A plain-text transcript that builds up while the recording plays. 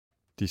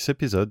This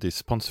episode is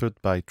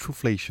sponsored by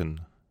Trueflation,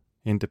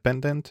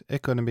 independent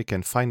economic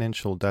and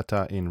financial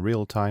data in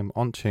real time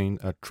on-chain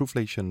at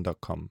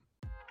trueflation.com.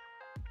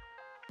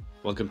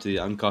 Welcome to the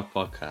Uncut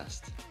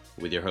Podcast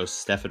with your hosts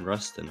Stefan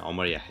Rust and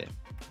Omar Yahya.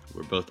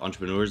 We're both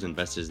entrepreneurs and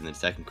investors in the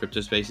tech and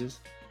crypto spaces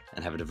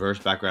and have a diverse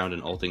background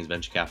in all things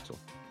venture capital.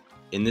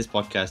 In this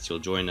podcast, you'll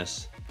join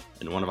us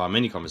in one of our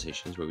many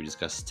conversations where we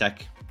discuss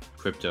tech,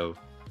 crypto,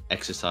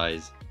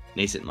 exercise,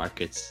 nascent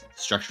markets,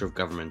 the structure of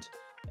government,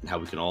 and how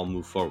we can all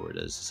move forward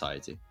as a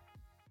society.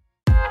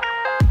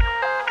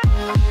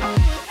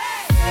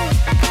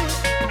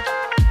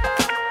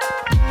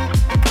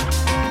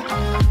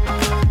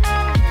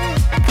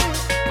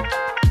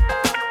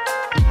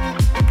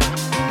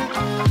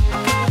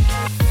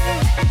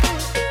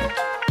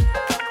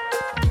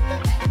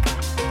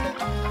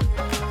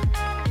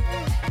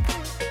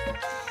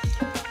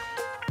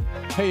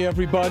 Hey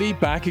everybody,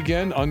 back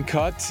again,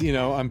 Uncut. You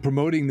know, I'm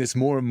promoting this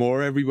more and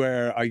more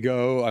everywhere I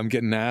go. I'm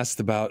getting asked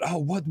about,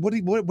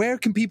 where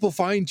can people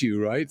find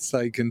you, right? It's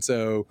like, and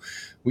so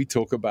we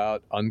talk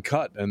about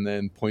Uncut and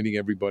then pointing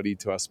everybody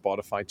to our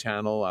Spotify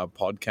channel, our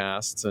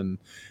podcasts. And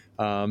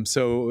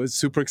so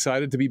super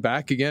excited to be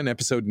back again,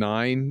 episode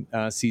 9,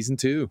 season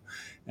 2.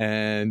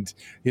 And,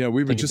 you know,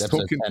 we were just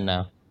talking. 10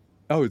 now.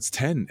 Oh, it's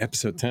 10,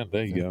 episode 10.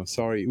 There you go.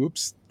 Sorry.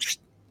 Oops.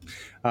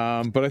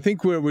 But I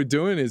think what we're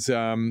doing is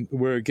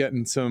we're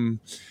getting some.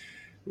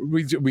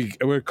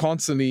 We're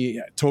constantly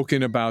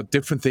talking about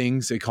different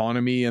things,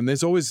 economy, and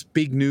there's always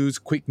big news,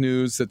 quick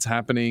news that's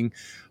happening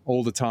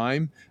all the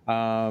time.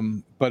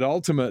 But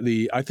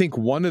ultimately, I think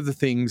one of the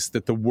things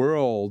that the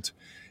world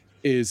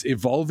is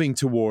evolving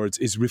towards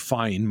is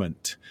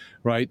refinement,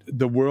 right?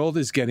 The world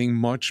is getting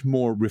much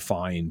more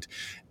refined,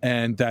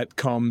 and that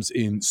comes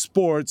in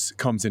sports,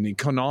 comes in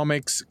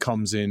economics,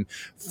 comes in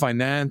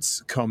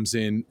finance, comes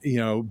in, you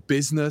know,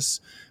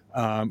 business,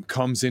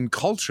 comes in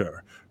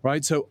culture,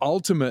 right? So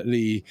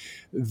ultimately,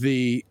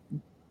 the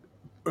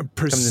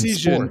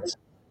precision.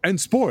 And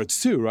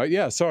sports too, right?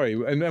 Yeah, sorry.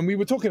 And we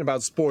were talking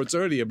about sports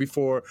earlier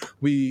before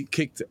we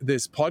kicked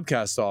this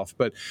podcast off.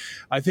 But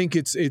I think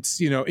it's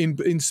you know,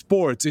 in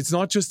sports, it's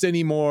not just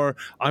anymore,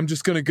 I'm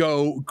just going to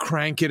go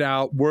crank it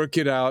out,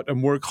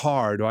 and work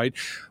hard, right?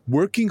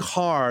 Working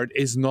hard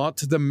is not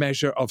the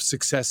measure of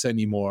success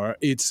anymore.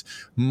 It's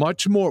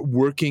much more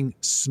working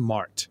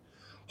smart.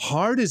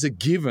 Hard is a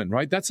given,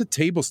 right? That's a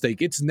table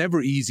stake. It's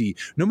never easy.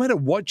 No matter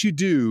what you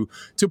do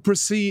to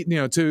proceed, you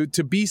know,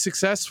 to be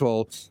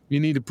successful, you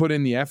need to put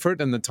in the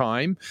effort and the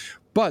time,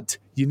 but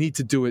you need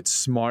to do it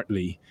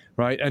smartly,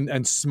 right?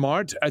 And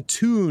smart,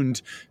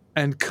 attuned,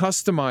 and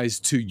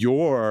customized to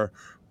your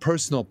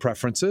personal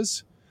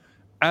preferences,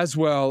 as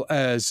well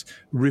as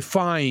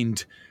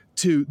refined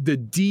to the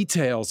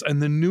details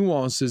and the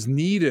nuances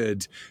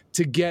needed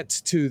to get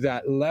to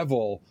that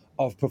level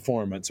of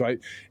performance, right?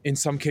 In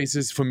some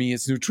cases, for me,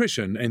 it's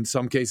nutrition. In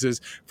some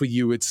cases, for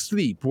you, it's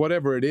sleep,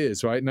 whatever it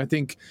is, right? And I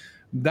think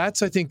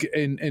that's,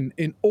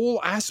 in all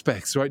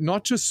aspects, right?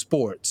 Not just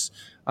sports,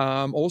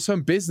 also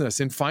in business,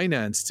 in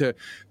finance. To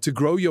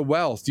grow your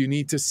wealth, you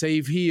need to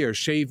save here,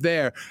 shave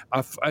there,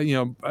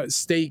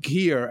 stake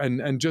here,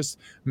 and just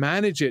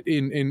manage it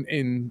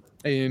in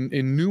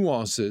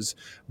nuances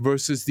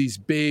versus these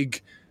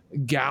big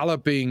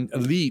galloping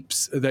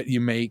leaps that you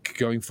make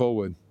going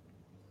forward.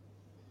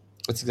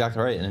 That's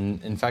exactly right. And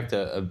in fact,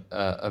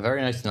 a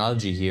very nice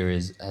analogy here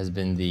has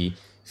been the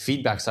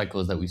feedback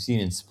cycles that we've seen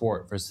in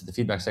sport versus the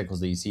feedback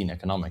cycles that you see in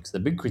economics. The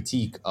big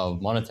critique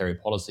of monetary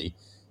policy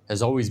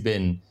has always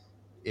been,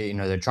 you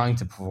know, they're trying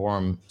to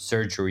perform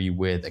surgery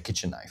with a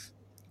kitchen knife,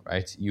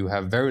 right? You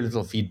have very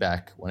little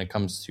feedback when it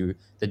comes to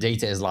the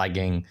data is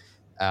lagging.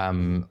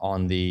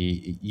 On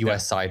the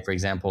US side, for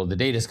example, the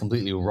data is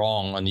completely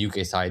wrong. On the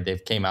UK side, the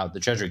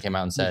Treasury came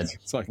out and said,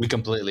 we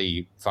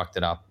completely fucked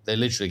it up. They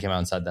literally came out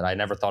and said that I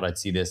never thought I'd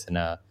see this in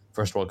a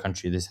first world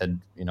country. They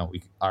said, you know,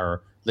 we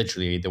are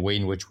literally the way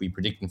in which we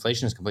predict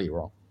inflation is completely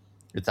wrong.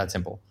 It's that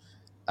simple.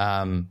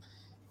 Compare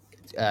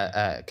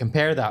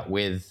that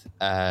with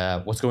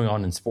what's going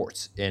on in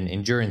sports, in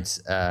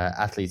endurance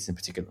athletes in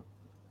particular,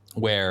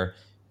 where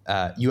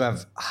you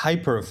have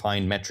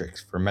hyper-refined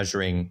metrics for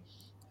measuring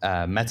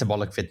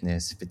metabolic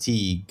fitness,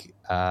 fatigue,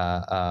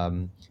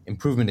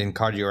 improvement in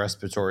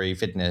cardiorespiratory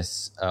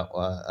fitness,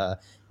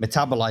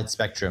 metabolite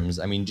spectrums.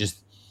 I mean,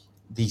 just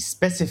the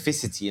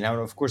specificity.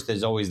 Now, of course,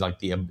 there's always like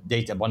the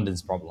data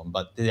abundance problem,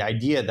 but the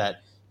idea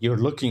that you're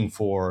looking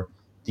for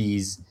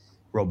these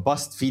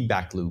robust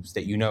feedback loops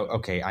that, you know,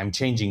 okay, I'm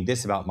changing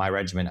this about my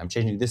regimen, I'm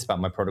changing this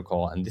about my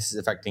protocol, and this is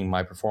affecting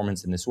my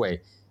performance in this way.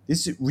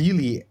 This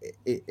really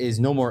is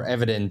no more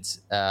evident,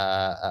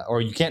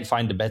 or you can't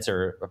find a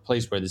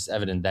place where this is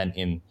evident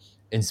than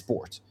in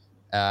sport.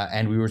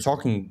 And we were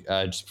talking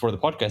just before the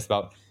podcast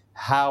about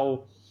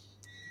how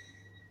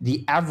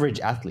the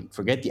average athlete,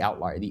 forget the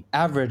outlier, the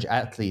average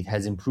athlete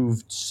has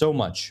improved so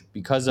much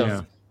because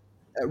of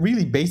a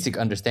really basic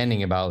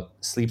understanding about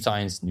sleep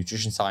science,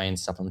 nutrition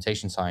science,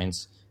 supplementation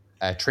science,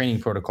 training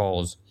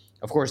protocols.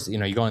 Of course, you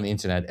know, you go on the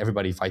internet,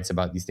 everybody fights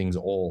about these things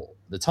all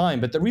the time,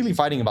 but they're really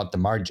fighting about the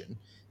margin.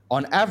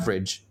 On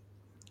average,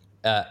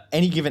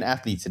 any given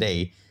athlete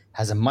today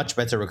has a much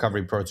better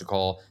recovery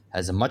protocol,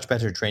 has a much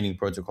better training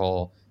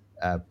protocol,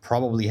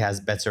 probably has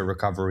better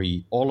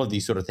recovery, all of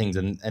these sort of things.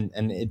 And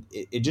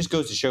it just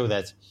goes to show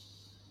that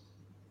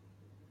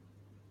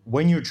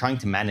when you're trying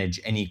to manage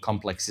any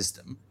complex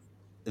system,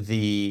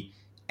 the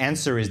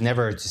answer is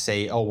never to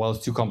say, oh, well,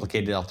 it's too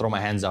complicated, I'll throw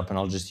my hands up and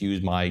I'll just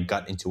use my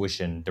gut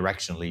intuition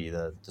directionally,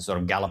 the sort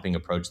of galloping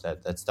approach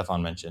that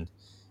Stefan mentioned,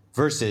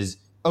 versus,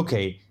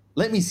 okay,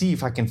 let me see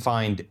if I can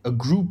find a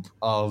group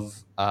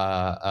of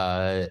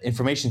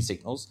information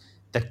signals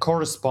that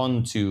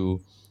correspond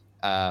to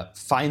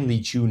finely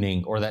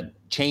tuning or that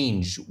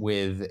change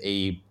with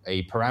a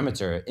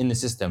parameter in the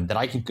system that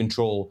I can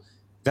control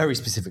very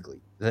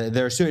specifically.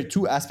 There are sort of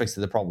two aspects to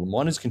the problem.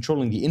 One is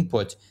controlling the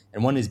input,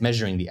 and one is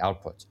measuring the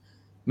output.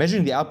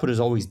 Measuring the output is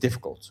always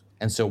difficult.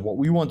 And so what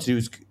we want to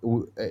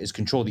do is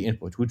control the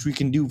input, which we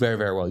can do very,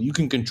 very well. You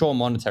can control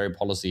monetary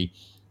policy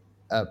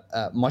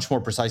much more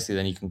precisely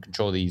than you can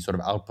control the sort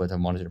of output of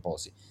monetary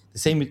policy. The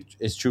same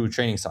is true with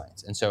training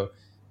science. And so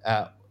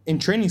in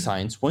training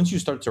science, once you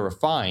start to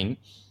refine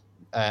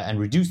and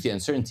reduce the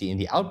uncertainty in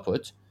the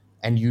output,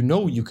 and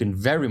you can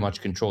very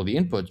much control the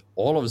input,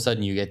 all of a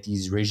sudden you get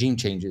these regime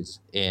changes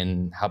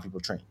in how people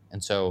train.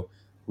 And so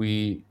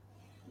we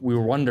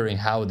were wondering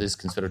how this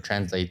can sort of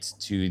translate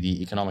to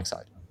the economic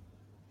side.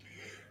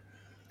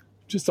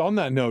 Just on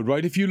that note,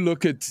 right, if you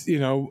look at,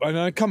 and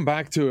I come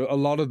back to a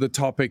lot of the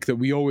topic that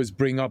we always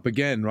bring up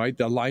again, right,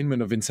 the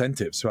alignment of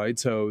incentives, right?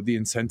 So the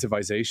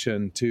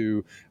incentivization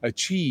to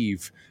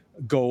achieve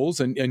goals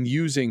and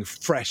using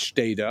fresh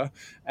data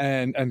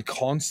and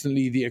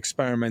constantly the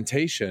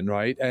experimentation,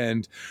 right?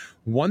 And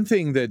one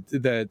thing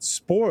that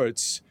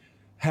sports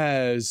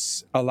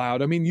has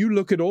allowed, I mean, you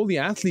look at all the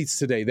athletes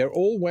today, they're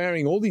all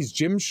wearing all these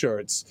gym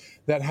shirts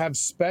that have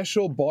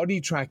special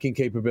body tracking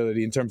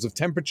capability in terms of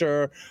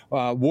temperature,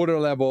 water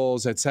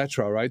levels,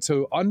 etc., right?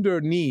 So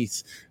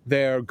underneath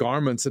their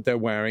garments that they're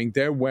wearing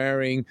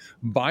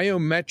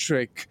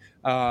biometric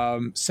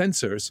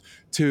sensors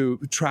to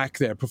track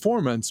their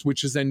performance,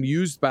 which is then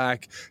used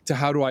back to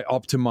how do I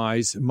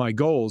optimize my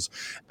goals.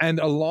 And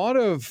a lot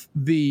of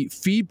the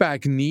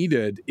feedback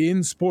needed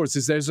in sports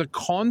is there's a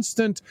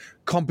constant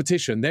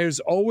competition.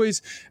 There's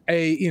always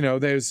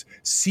there's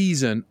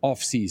season,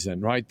 off season,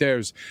 right?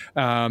 There's,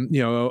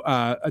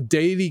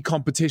 daily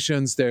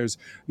competitions. There's,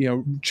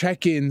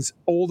 check-ins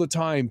all the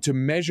time to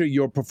measure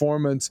your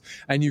performance.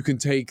 And you can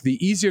take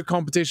the easier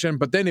competition,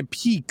 but then it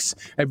peaks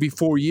every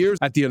 4 years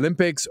at the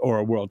Olympics or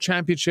a world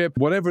championship,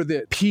 whatever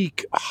the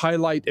peak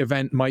highlight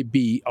event might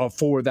be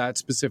for that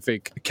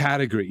specific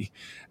category.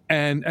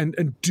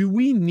 And do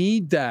we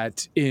need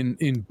that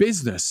in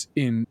business,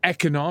 in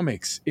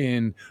economics,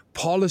 in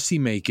policy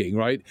making,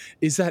 right?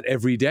 Is that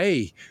every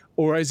day?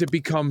 Or has it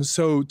become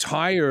so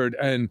tired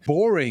and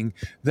boring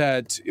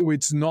that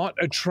it's not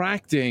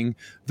attracting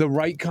the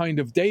right kind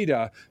of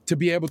data to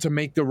be able to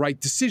make the right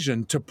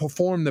decision, to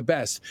perform the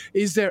best?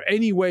 Is there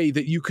any way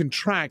that you can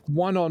track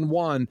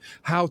one-on-one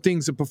how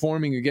things are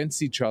performing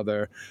against each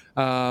other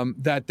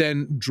that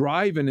then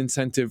drive an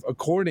incentive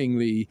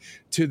accordingly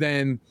to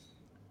then,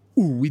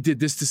 we did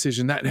this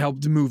decision, that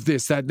helped move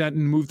this, that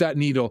moved that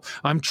needle.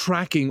 I'm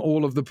tracking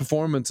all of the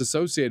performance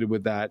associated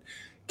with that.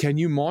 Can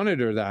you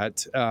monitor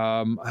that?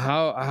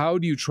 How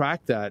do you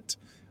track that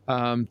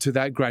to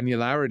that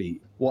granularity?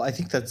 Well, I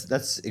think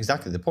that's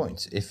exactly the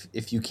point.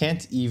 If you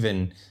can't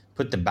even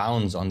put the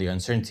bounds on the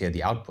uncertainty of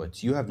the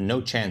output, you have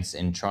no chance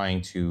in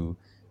trying to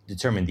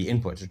determine the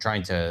input or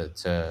trying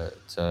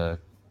to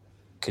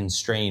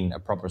constrain a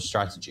proper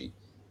strategy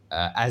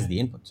as the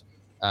input.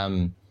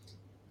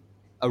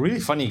 A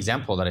really funny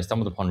example that I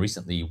stumbled upon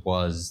recently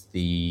was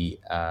the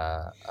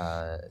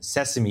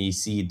sesame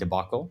seed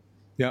debacle.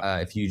 Yeah.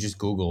 If you just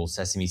Google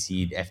sesame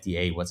seed,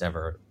 FDA,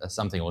 whatever,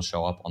 something will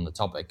show up on the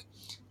topic,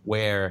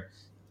 where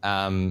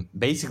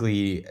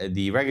basically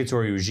the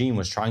regulatory regime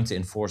was trying to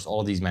enforce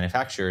all these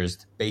manufacturers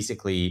to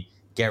basically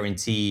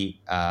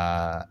guarantee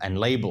and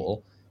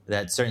label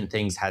that certain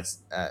things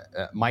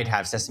might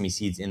have sesame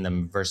seeds in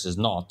them versus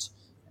not,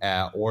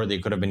 or they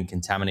could have been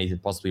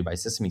contaminated possibly by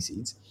sesame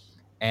seeds.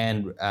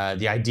 And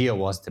the idea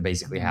was to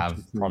basically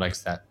have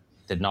products that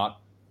did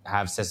not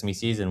have sesame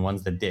seeds and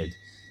ones that did.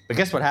 But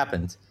guess what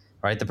happened,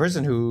 right? The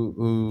person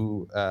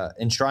who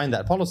enshrined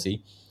that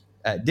policy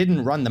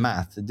didn't run the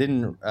math,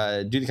 didn't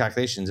do the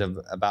calculations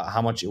about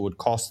how much it would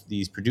cost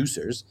these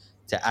producers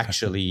to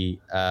actually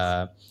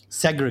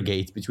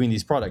segregate between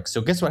these products.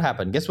 So guess what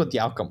happened? Guess what the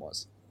outcome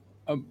was,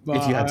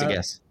 if you had to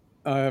guess?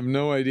 I have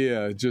no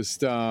idea.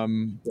 Just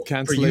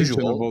cancellation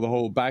of all the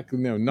whole back.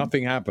 No,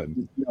 nothing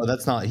happened. No,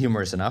 that's not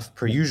humorous enough.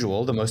 Per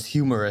usual, the most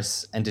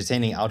humorous,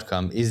 entertaining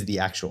outcome is the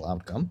actual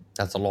outcome.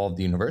 That's the law of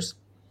the universe.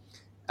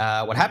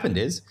 What happened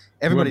is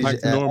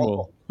everybody's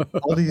normal.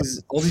 all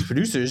these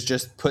producers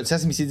just put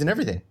sesame seeds in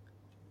everything,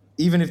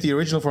 even if the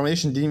original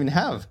formulation didn't even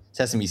have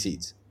sesame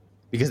seeds,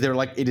 because they were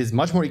like, it is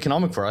much more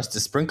economic for us to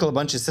sprinkle a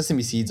bunch of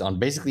sesame seeds on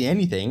basically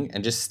anything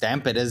and just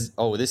stamp it as,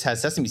 oh, this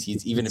has sesame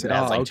seeds, even if it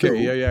has like two.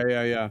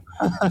 Yeah.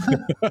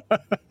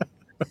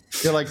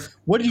 You're like,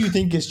 what do you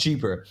think is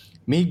cheaper?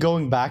 Me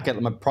going back at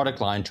my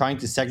product line, trying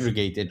to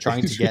segregate it,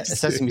 trying to get a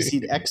sesame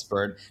seed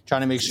expert,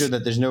 trying to make sure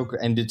that there's no,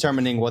 and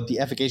determining what the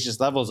efficacious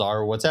levels are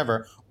or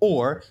whatever,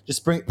 or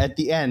just bring at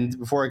the end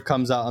before it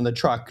comes out on the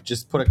truck,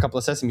 just put a couple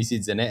of sesame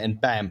seeds in it,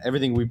 and bam,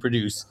 everything we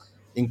produce,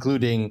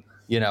 including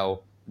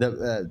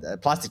the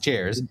plastic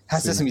chairs,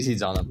 has sesame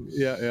seeds on them.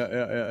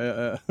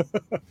 Yeah.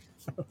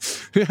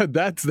 Yeah,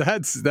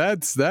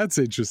 that's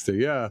interesting.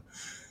 Yeah.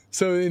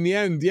 So in the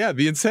end, yeah,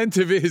 the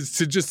incentive is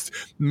to just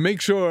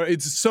make sure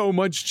it's so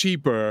much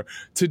cheaper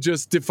to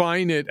just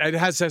define it. It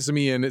has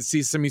sesame in it,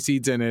 sesame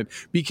seeds in it.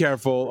 Be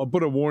careful. I'll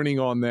put a warning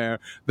on there.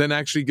 Then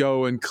actually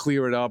go and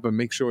clear it up and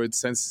make sure it's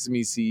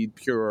sesame seed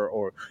pure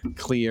or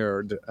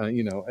cleared,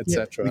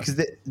 etc. Because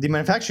the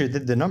manufacturer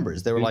did the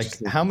numbers. They were like,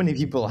 how many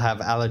people have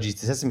allergies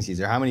to sesame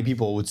seeds, or how many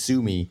people would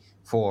sue me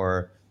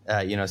for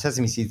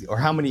sesame seeds, or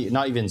how many,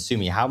 not even sue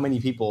me, how many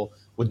people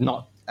would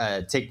not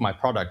take my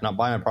product, not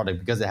buy my product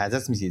because it has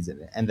sesame seeds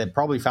in it. And they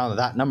probably found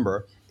that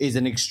number is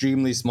an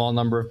extremely small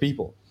number of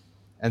people.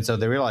 And so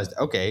they realized,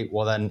 okay,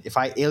 well then if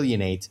I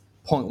alienate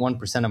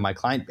 0.1% of my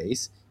client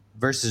base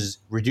versus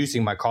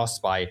reducing my costs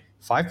by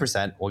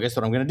 5%, well, guess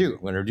what I'm going to do?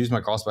 I'm going to reduce my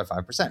costs by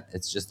 5%.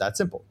 It's just that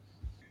simple.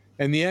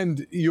 In the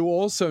end, you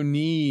also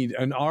need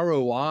an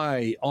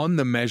ROI on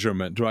the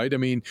measurement, right? I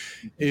mean,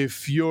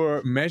 if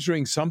you're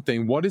measuring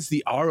something, what is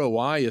the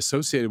ROI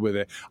associated with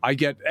it? I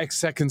get X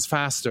seconds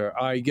faster.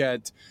 I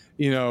get,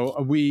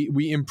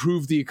 we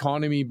improve the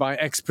economy by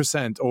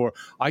X%, or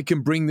I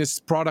can bring this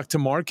product to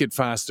market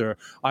faster.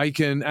 I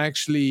can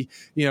actually,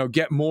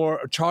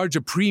 charge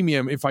a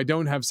premium if I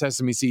don't have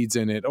sesame seeds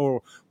in it,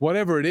 or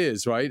whatever it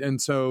is, right? And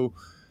so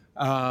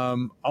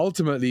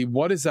ultimately,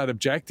 what is that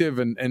objective?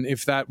 And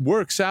if that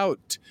works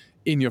out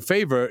in your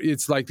favor,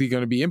 it's likely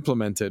going to be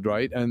implemented,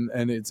 right?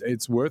 And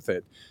it's worth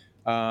it.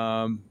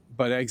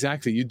 But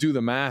exactly, you do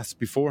the math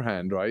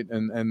beforehand, right?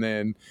 And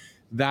then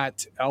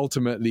that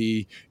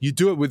ultimately, you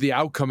do it with the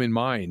outcome in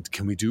mind.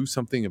 Can we do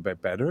something a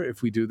bit better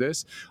if we do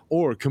this?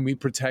 Or can we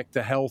protect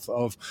the health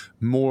of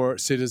more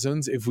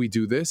citizens if we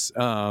do this?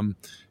 And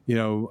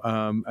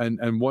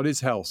what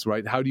is health,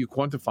 right? How do you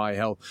quantify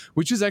health?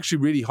 Which is actually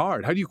really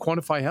hard. How do you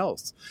quantify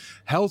health?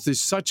 Health is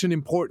such an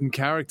important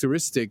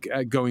characteristic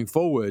going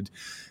forward.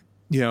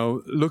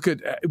 Look at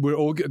we're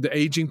all the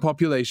aging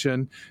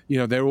population.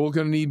 They're all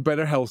going to need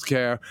better health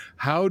care.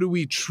 How do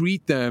we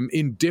treat them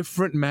in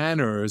different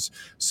manners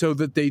so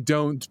that they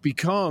don't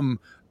become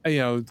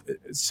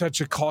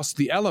such a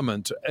costly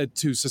element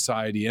to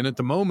society? And at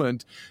the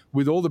moment,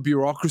 with all the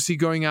bureaucracy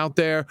going out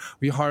there,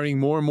 we're hiring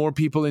more and more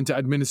people into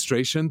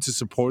administration to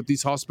support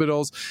these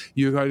hospitals.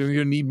 You're going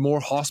to need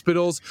more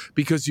hospitals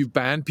because you've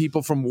banned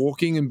people from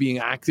walking and being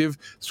active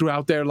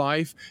throughout their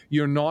life.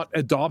 You're not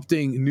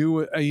adopting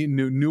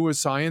newer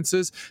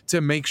sciences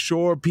to make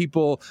sure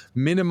people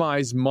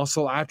minimize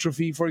muscle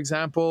atrophy, for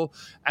example.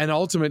 And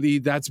ultimately,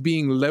 that's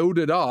being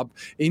loaded up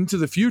into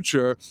the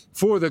future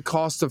for the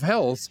cost of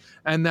health.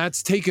 And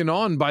that's taken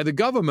on by the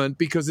government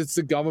because it's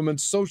the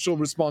government's social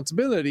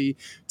responsibility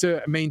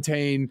to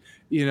maintain,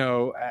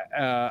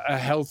 a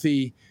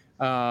healthy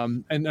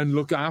and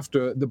look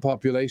after the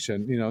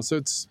population. So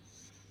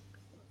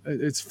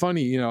it's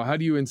funny, how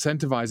do you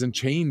incentivize and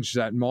change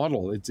that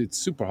model? It's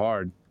super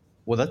hard.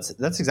 Well,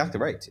 that's exactly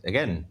right.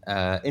 Again,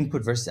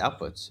 input versus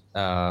output.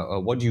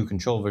 What do you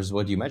control versus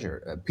what do you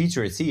measure?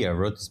 Peter Attia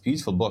wrote this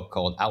beautiful book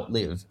called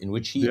Outlive, in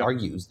which he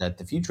argues that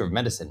the future of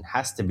medicine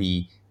has to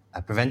be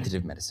a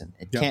preventative medicine.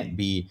 It can't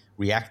be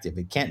reactive.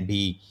 It can't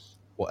be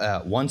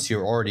once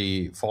you're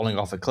already falling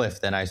off a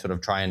cliff, then I sort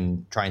of try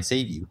and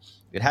save you.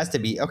 It has to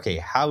be, okay,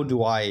 how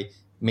do I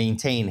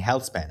maintain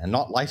health span and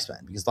not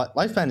lifespan? Because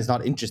lifespan is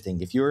not interesting.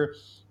 If you're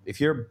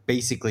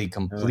basically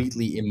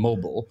completely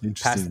immobile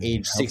past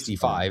age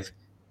 65,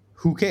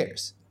 who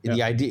cares?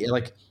 The idea,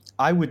 like,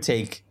 I would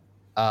take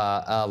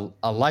a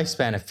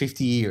lifespan of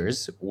 50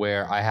 years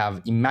where I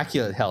have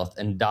immaculate health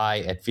and die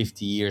at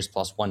 50 years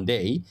plus 1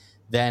 day,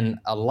 than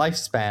a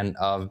lifespan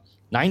of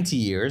 90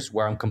 years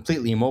where I'm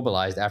completely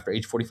immobilized after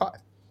age 45,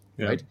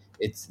 right?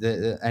 It's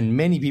and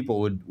many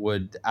people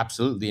would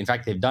absolutely, in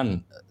fact, they've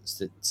done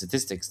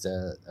statistics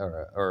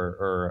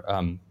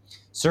or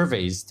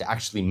surveys to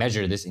actually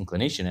measure this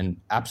inclination. And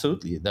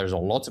absolutely, there's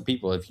lots of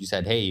people, if you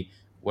said, hey,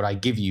 if I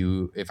give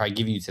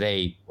you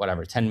today,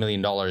 whatever, $10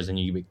 million and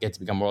you get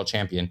to become world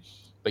champion,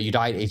 but you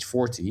die at age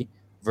 40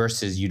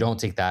 versus you don't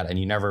take that and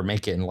you never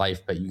make it in life,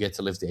 but you get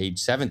to live to age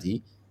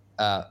 70,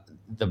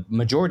 the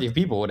majority of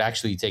people would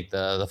actually take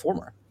the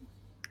former.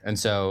 And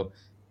so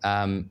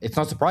it's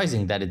not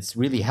surprising that it's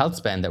really health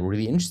span that we're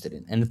really interested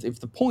in. And if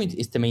the point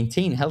is to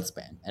maintain health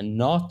span and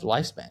not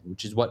lifespan,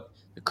 which is what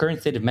the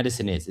current state of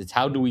medicine is, it's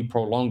how do we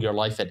prolong your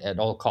life at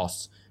all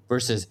costs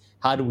versus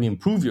how do we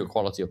improve your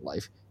quality of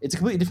life, it's a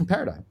completely different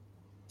paradigm.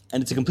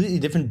 And it's a completely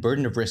different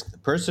burden of risk. The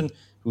person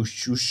who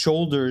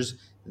shoulders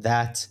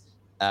that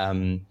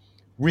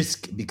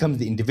risk becomes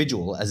the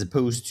individual as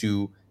opposed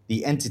to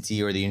the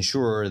entity or the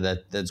insurer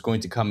that's going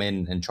to come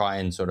in and try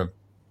and sort of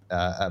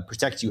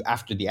protect you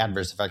after the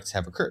adverse effects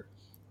have occurred,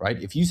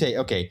 right? If you say,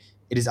 okay,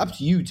 it is up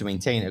to you to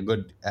maintain a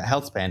good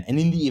health span. And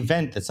in the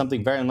event that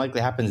something very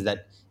unlikely happens,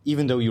 that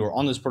even though you were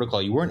on this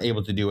protocol, you weren't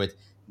able to do it,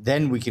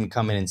 then we can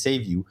come in and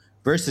save you,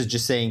 versus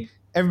just saying,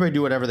 everybody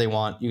do whatever they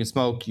want. You can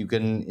smoke, you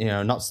can,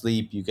 not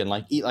sleep, you can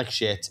like eat like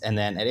shit. And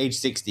then at age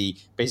 60,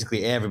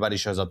 basically everybody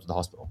shows up to the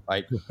hospital,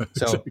 right?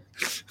 So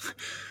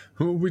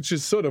which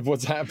is sort of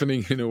what's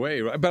happening in a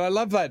way, right? But I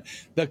love that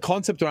the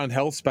concept around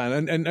health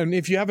span, and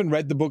if you haven't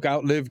read the book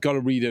Outlive, got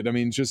to read it. I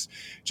mean, just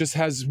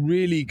has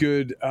really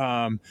good.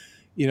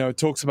 It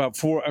talks about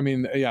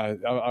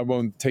I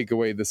won't take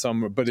away the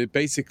summary, but it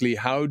basically,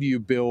 how do you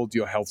build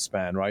your health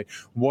span, right?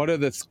 What are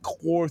the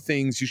core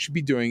things you should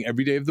be doing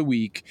every day of the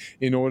week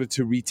in order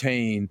to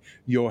retain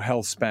your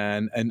health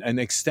span and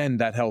extend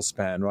that health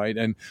span, right?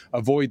 And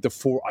avoid the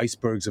 4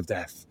 icebergs of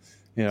death.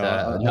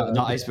 Not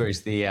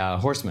icebergs, the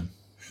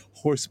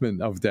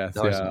horsemen of death.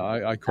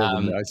 I call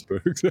them the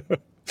icebergs.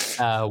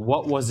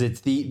 What was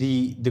it?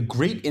 The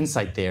great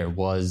insight there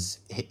was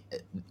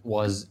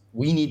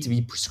we need to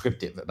be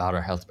prescriptive about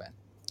our health span.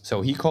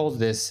 So he calls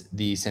this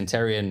the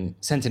centenarian,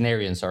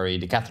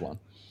 decathlon.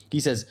 He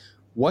says,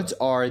 what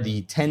are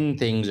the 10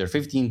 things or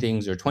 15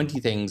 things or 20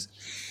 things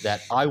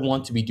that I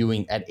want to be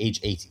doing at age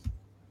 80?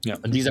 Yeah.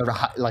 And these are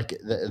like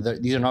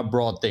these are not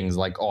broad things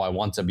like, I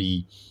want to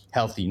be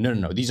healthy.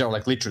 No. These are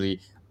like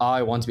literally,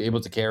 I want to be able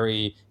to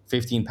carry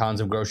 15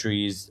 pounds of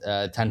groceries,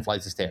 10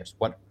 flights of stairs.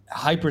 What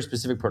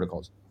hyper-specific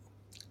protocols.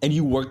 And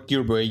you work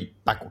your way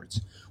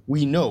backwards.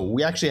 We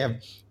actually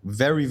have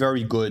very,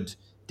 very good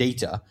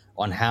data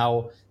on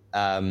how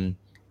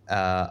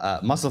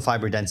muscle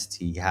fiber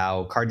density,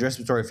 how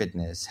cardiorespiratory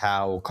fitness,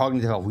 how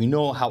cognitive health, we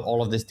know how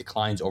all of this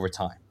declines over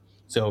time.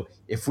 So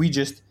if we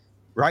just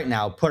right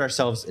now put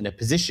ourselves in a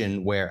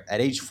position where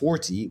at age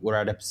 40, we're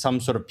at some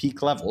sort of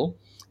peak level,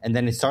 and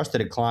then it starts to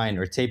decline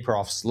or taper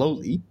off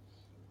slowly,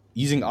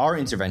 using our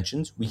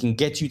interventions, we can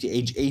get you to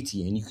age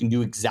 80 and you can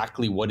do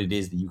exactly what it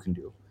is that you can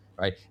do,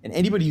 right? And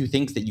anybody who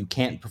thinks that you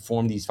can't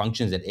perform these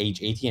functions at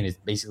age 80 and is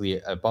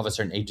basically above a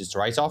certain age to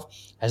write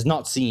off has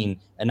not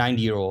seen a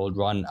 90-year-old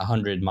run a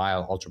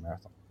 100-mile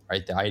ultramarathon,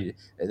 right?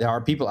 There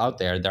are people out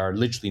there that are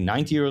literally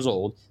 90 years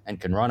old and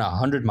can run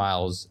 100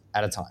 miles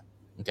at a time,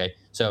 okay?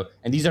 So,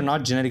 and these are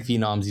not genetic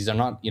phenoms. These are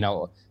not,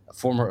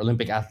 former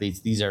Olympic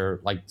athletes. These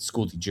are like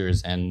school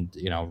teachers and,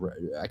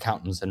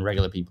 accountants and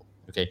regular people.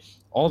 Okay,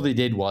 all they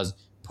did was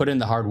put in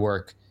the hard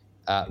work,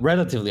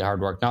 relatively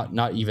hard work,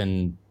 not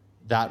even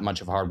that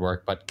much of hard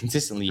work, but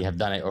consistently have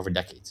done it over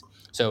decades.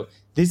 So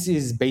this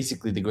is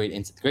basically the great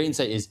insight. The great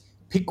insight is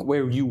pick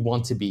where you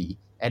want to be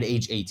at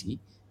age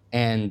 80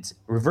 and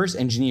reverse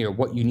engineer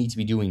what you need to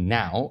be doing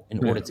now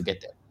in order to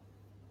get there.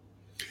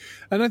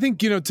 And I think,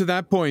 to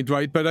that point,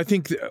 right, but I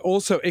think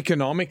also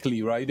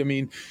economically, right, I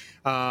mean,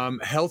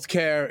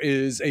 healthcare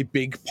is a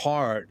big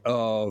part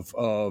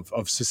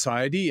of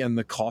society and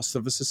the cost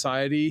of a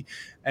society,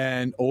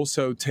 and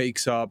also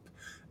takes up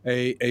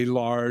a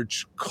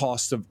large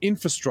cost of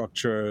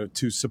infrastructure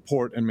to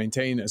support and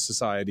maintain a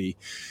society.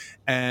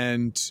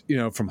 And,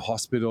 from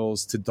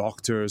hospitals to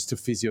doctors to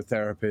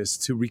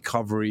physiotherapists to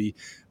recovery,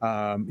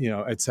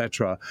 et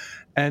cetera.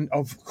 And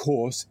of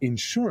course,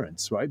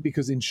 insurance, right?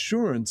 Because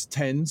insurance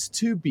tends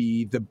to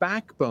be the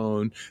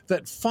backbone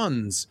that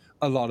funds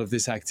a lot of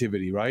this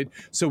activity, right?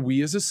 So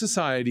we as a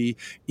society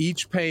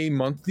each pay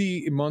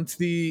monthly,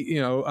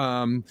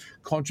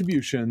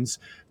 contributions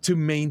to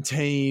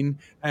maintain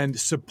and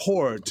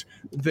support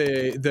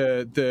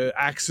the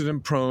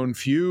accident-prone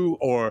few,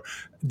 or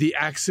the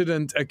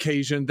accident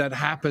occasion that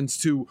happens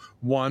to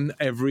one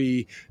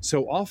every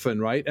so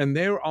often, right? And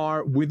there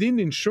are, within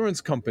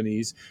insurance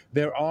companies,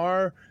 there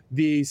are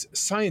these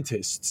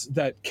scientists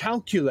that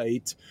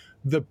calculate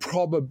the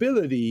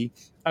probability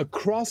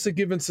across a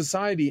given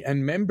society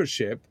and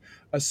membership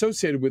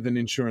associated with an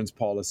insurance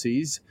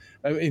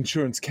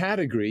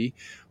category.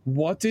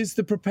 What is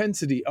the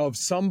propensity of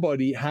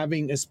somebody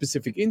having a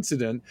specific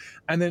incident?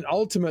 And then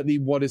ultimately,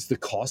 what is the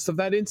cost of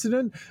that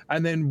incident?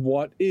 And then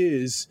what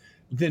is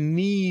the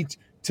need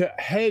to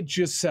hedge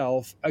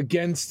yourself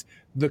against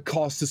the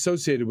cost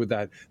associated with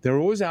that? There are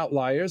always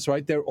outliers,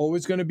 right? There are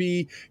always going to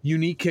be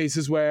unique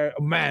cases where,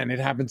 man, it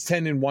happens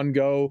 10 in one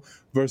go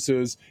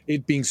versus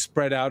it being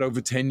spread out over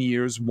 10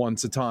 years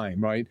once a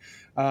time, right?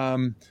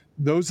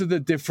 Those are the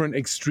different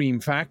extreme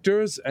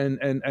factors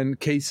and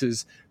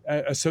cases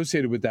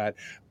associated with that.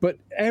 But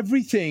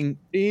everything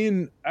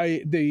in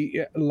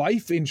the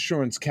life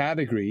insurance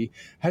category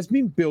has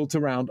been built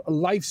around a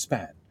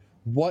lifespan.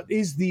 What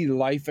is the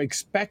life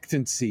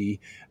expectancy?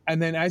 And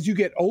then as you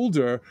get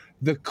older,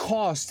 the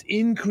cost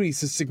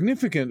increases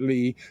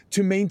significantly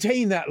to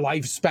maintain that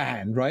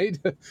lifespan, right?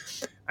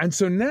 And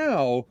so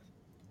now,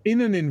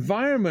 in an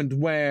environment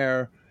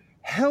where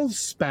health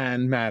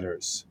span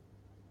matters,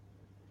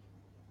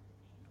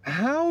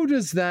 how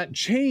does that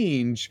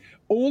change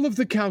all of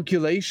the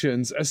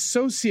calculations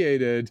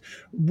associated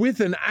with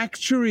an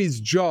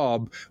actuary's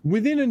job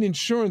within an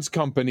insurance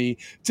company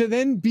to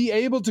then be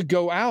able to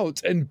go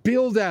out and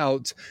build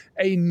out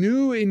a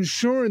new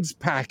insurance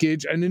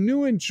package and a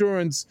new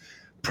insurance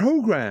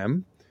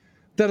program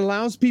that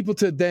allows people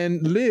to then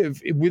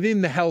live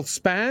within the health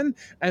span,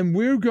 and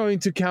we're going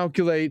to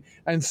calculate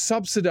and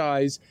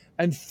subsidize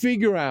and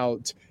figure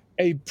out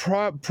a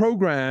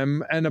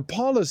program and a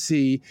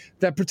policy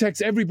that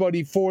protects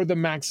everybody for the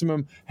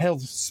maximum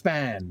health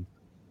span.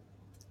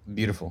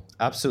 Beautiful,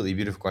 absolutely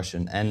beautiful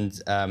question. And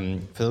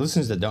for the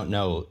listeners that don't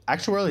know,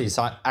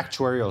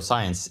 actuarial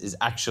science is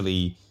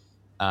actually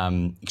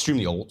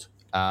extremely old.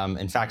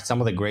 In fact, some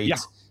of the great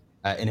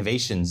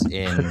innovations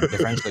in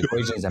differential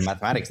equations and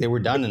mathematics, they were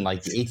done in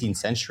like the 18th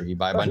century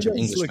by a bunch of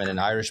Englishmen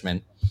and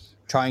Irishmen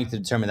trying to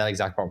determine that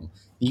exact problem.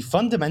 The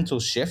fundamental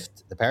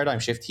shift, the paradigm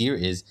shift here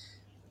is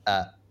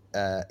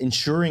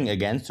insuring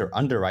against or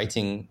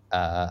underwriting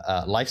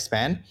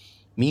lifespan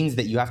means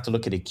that you have to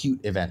look at acute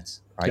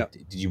events, right? Yep.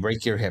 Did you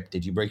break your hip?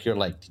 Did you break your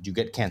leg? Did you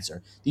get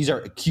cancer? These are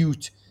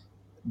acute,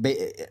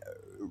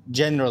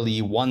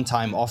 generally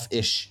one-time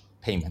off-ish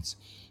payments.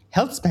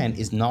 Health span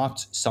is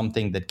not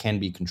something that can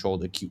be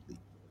controlled acutely.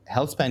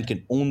 Health span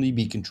can only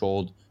be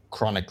controlled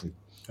chronically.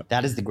 Yep.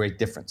 That is the great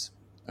difference,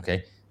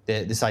 okay?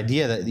 This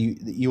idea that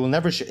you will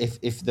never,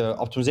 if the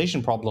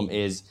optimization problem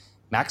is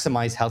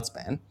maximize health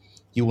span,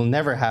 you will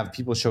never have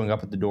people showing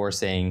up at the door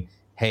saying,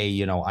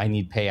 hey, I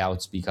need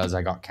payouts because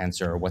I got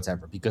cancer or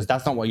whatever, because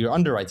that's not what you're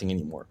underwriting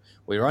anymore.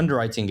 What you're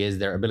underwriting is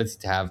their ability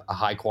to have a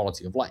high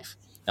quality of life.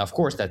 Now, of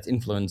course, that's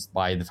influenced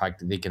by the fact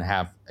that they can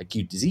have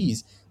acute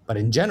disease, but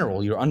in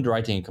general, you're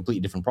underwriting a completely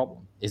different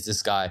problem. Is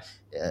this guy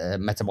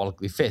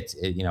metabolically fit?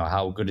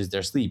 How good is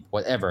their sleep?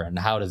 Whatever. And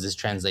how does this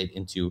translate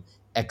into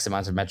X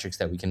amount of metrics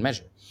that we can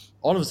measure?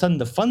 All of a sudden,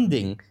 the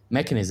funding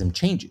mechanism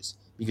changes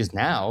because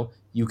now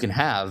you can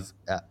have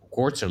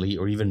quarterly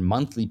or even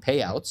monthly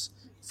payouts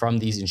from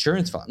these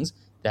insurance funds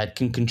that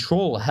can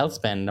control health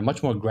span at a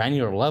much more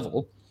granular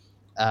level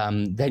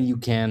than you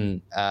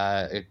can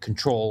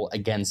control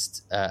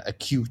against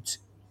acute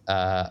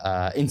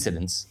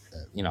incidents.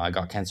 I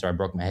got cancer, I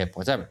broke my hip,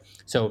 whatever.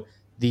 So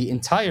the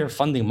entire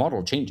funding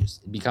model changes.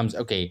 It becomes,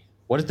 okay,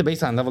 what is the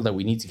baseline level that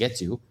we need to get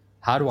to?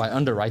 How do I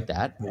underwrite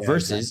that?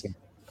 Versus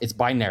it's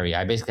binary.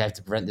 I basically have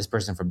to prevent this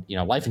person from,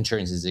 life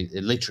insurance is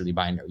literally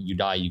binary. You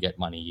die, you get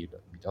money. You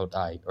don't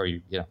die, or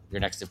your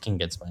next of kin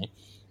gets money.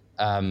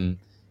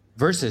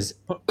 Versus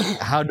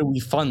how do we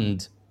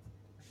fund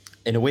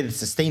in a way that's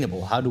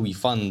sustainable? How do we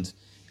fund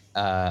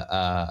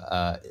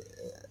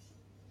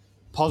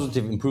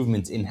positive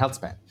improvements in health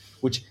span,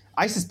 which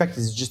I suspect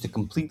is just a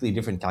completely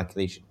different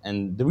calculation.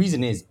 And the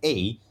reason is,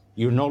 A,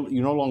 you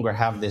no longer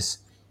have this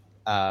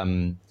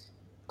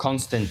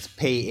constant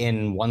pay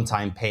in,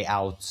 one-time pay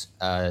out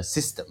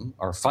system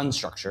or fund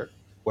structure,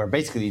 where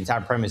basically the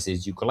entire premise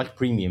is you collect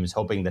premiums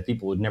hoping that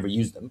people would never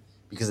use them.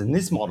 Because in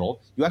this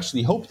model, you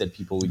actually hope that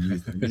people would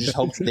use them. You just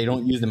hope that they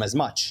don't use them as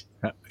much.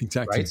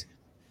 Exactly. Right?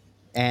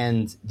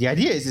 And the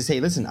idea is to say,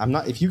 listen,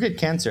 if you get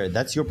cancer,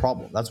 that's your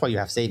problem. That's why you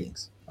have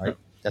savings, right?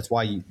 That's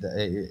why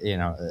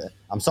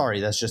I'm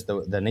sorry. That's just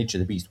the nature of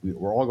the beast.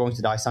 We're all going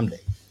to die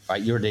someday,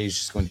 right? Your day is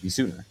just going to be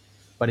sooner.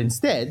 But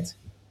instead,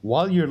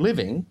 while you're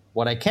living,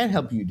 what I can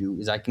help you do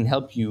is I can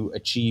help you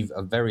achieve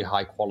a very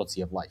high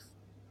quality of life.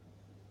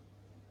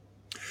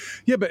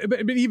 Yeah,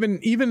 but even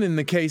in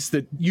the case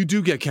that you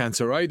do get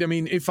cancer, right? I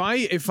mean, if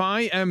I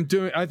am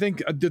doing, I think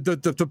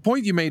the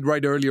point you made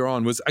right earlier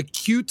on was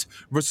acute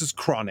versus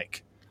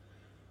chronic.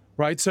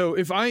 Right. So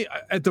if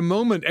at the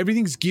moment,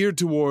 everything's geared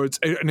towards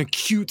an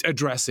acute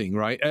addressing,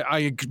 right? I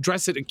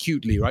address it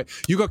acutely, right?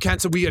 You got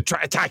cancer, we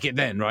attack it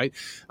then, right?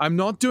 I'm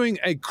not doing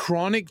a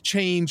chronic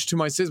change to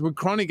my system. Well,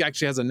 chronic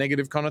actually has a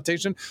negative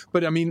connotation,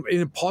 but I mean,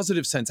 in a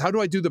positive sense, how do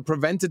I do the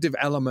preventative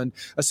element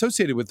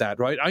associated with that,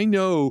 right? I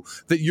know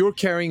that you're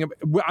carrying,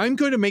 I'm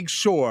going to make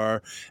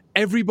sure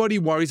everybody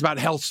worries about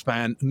health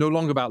span, no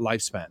longer about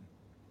lifespan.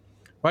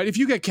 Right? If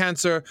you get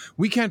cancer,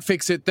 we can't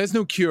fix it. There's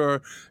no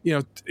cure.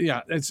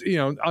 It's,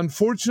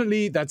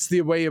 unfortunately, that's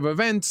the way of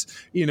events.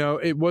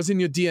 It was in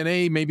your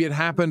DNA. Maybe it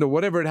happened or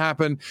whatever it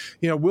happened.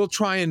 We'll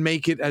try and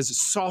make it as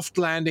soft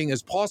landing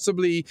as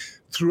possibly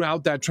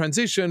throughout that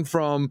transition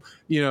from,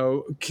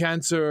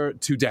 cancer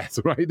to death.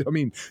 Right? I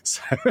mean,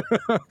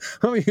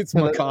 it's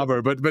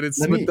macabre, but that's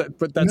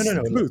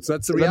the truth.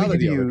 That's the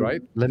reality of it,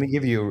 right? Let me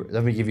give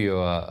you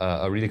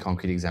a really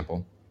concrete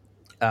example.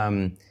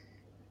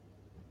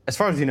 As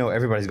far as you know,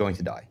 everybody's going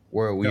to die.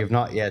 We have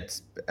not yet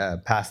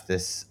passed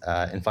this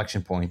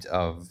inflection point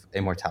of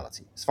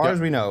immortality. As far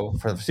as we know,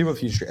 for the foreseeable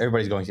future,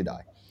 everybody's going to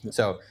die.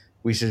 So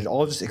we should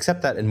all just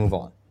accept that and move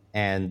on,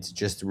 and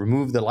just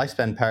remove the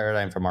lifespan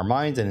paradigm from our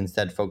minds and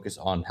instead focus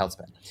on health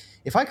span.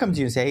 If I come to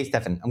you and say, hey,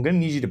 Stefan, I'm going to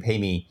need you to pay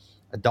me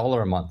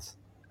 $1 a month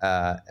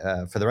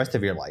for the rest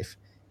of your life,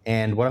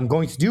 and what I'm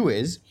going to do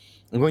is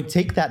I'm going to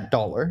take that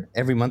dollar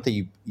every month that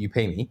you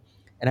pay me,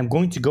 and I'm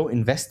going to go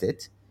invest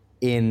it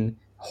in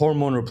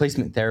hormone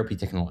replacement therapy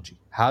technology.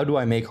 How do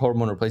I make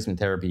hormone replacement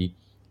therapy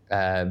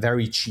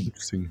very cheap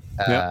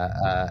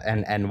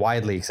and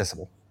widely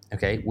accessible?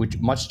 Okay, which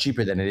much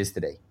cheaper than it is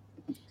today.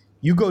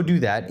 You go do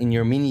that in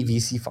your mini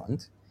VC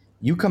fund.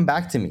 You come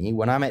back to me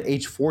when I'm at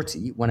age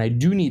 40, when I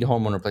do need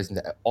hormone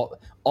replacement.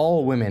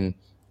 All women,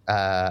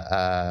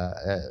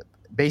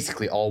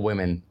 basically all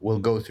women, will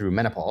go through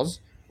menopause,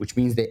 which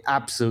means they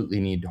absolutely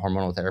need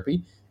hormonal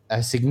therapy.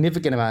 A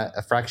significant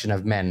a fraction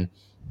of men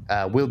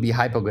will be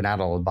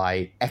hypogonadal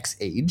by X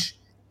age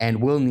and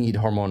will need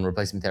hormone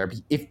replacement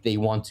therapy if they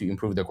want to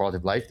improve their quality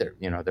of life.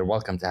 They're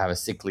welcome to have a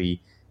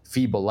sickly,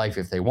 feeble life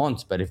if they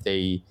want, but if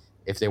they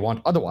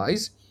want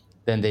otherwise,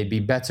 then they'd be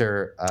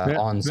better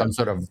on some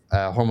sort of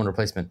hormone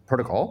replacement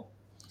protocol.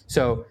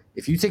 So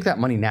if you take that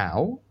money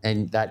now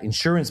and that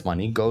insurance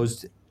money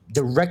goes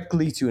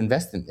directly to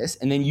invest in this,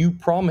 and then you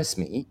promise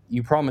me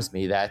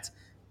that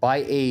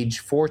by age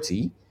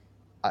 40,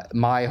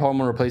 my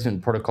hormone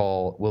replacement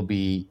protocol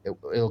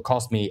it'll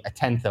cost me a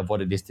tenth of what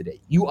it is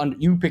today.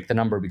 You pick the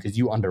number because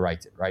you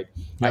underwrite it, right?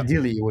 Yep.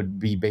 Ideally, it would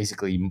be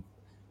basically,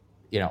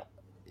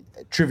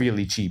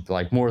 trivially cheap,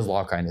 like Moore's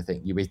Law kind of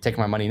thing. You take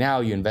my money now,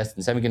 you invest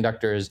in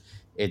semiconductors,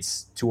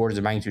 it's 2 orders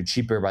of magnitude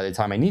cheaper by the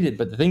time I need it.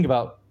 But the thing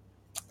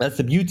that's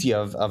the beauty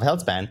of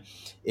HealthSpan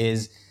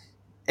is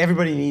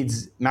everybody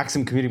needs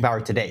maximum computing power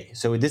today.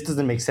 So this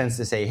doesn't make sense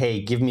to say,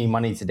 hey, give me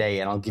money today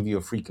and I'll give you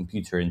a free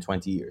computer in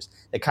 20 years.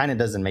 It kind of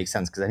doesn't make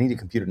sense because I need a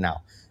computer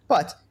now.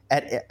 But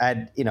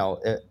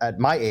at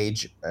my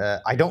age,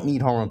 I don't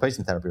need hormone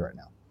replacement therapy right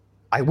now.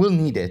 I will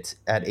need it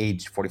at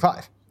age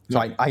 45. So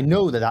I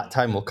know that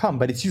time will come,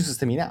 but it's useless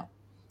to me now.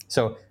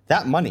 So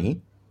that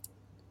money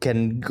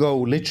can go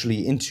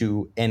literally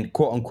into an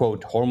quote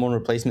unquote hormone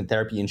replacement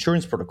therapy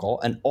insurance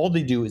protocol, and all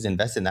they do is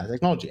invest in that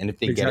technology. And if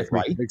they get it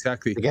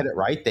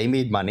right, they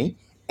made money,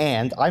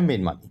 and I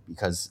made money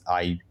because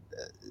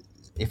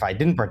if I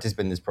didn't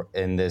participate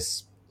in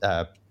this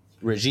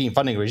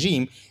funding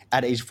regime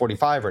at age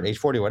 45 or at age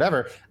 40 or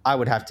whatever, I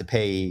would have to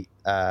pay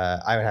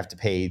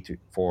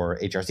for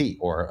HRT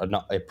or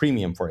a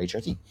premium for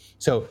HRT.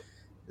 So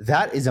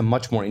that is a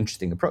much more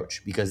interesting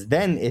approach, because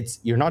then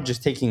you're not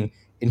just taking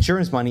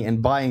insurance money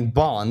and buying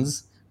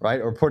bonds,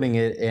 right, or putting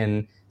it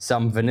in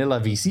some vanilla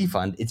VC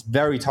fund. It's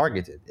very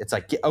targeted. It's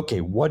like,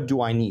 okay, what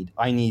do I need?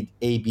 I need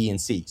A, B,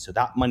 and C. So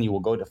that money will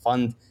go to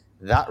fund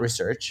that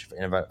research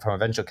from a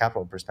venture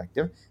capital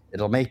perspective.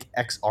 It'll make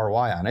X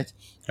ROI on it.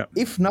 Yep.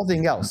 If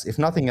nothing else,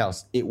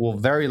 it will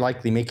very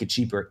likely make it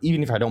cheaper,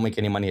 even if I don't make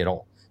any money at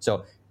all.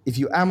 So if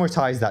you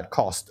amortize that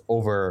cost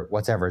over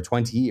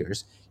 20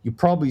 years, you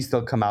probably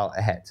still come out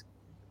ahead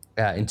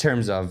in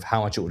terms of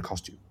how much it would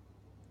cost you,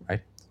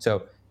 right?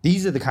 So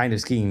these are the kind of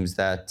schemes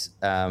that,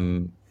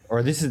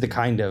 or this is the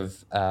kind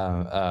of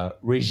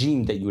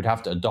regime that you would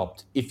have to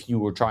adopt if you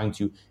were trying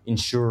to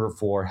insure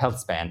for health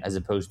span as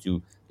opposed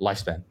to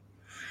lifespan.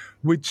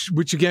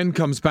 Which again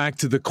comes back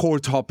to the core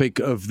topic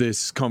of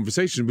this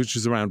conversation, which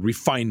is around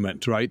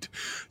refinement, right?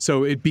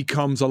 So it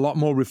becomes a lot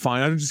more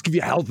refined. I don't just give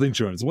you health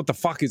insurance. What the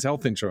fuck is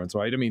health insurance,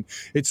 right? I mean,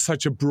 it's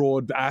such a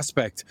broad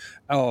aspect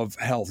of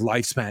health,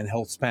 lifespan,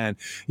 health span.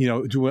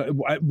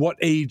 At what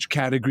age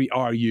category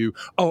are you?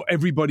 Oh,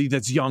 everybody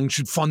that's young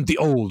should fund the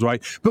old,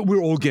 right? But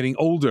we're all getting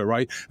older,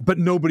 right? But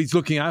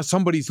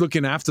somebody's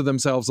looking after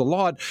themselves a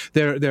lot.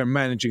 They're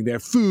managing their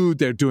food,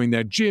 they're doing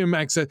their gym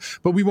access,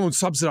 but we won't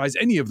subsidize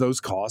any of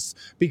those costs,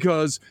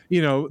 because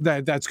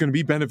that's going to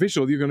be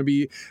beneficial. You're going to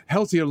be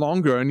healthier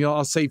longer, and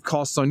I'll save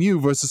costs on you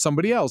versus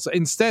somebody else.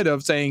 Instead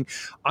of saying,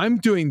 I'm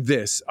doing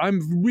this,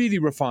 I'm really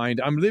refined,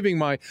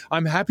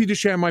 I'm happy to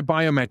share my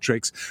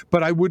biometrics,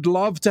 but I would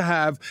love to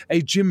have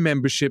a gym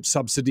membership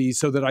subsidy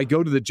so that I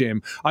go to the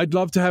gym. I'd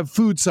love to have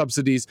food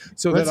subsidies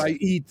so that I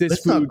eat this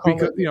food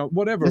because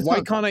whatever.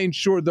 Why can't I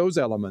insure those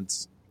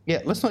elements?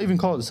 Yeah, let's not even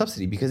call it a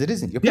subsidy, because it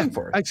isn't. You're paying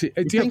for it. Actually,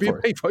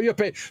 you're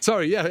paying.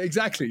 Sorry, yeah,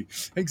 exactly.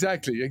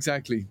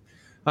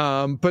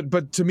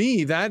 But to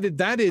me,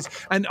 that is,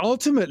 and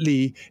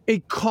ultimately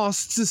it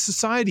costs the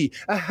society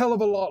a hell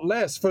of a lot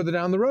less further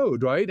down the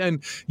road, right?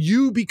 And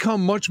you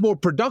become much more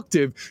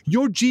productive.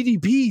 Your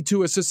GDP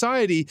to a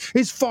society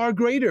is far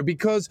greater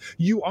because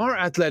you are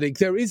athletic.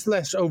 There is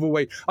less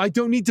overweight. I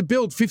don't need to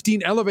build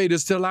 15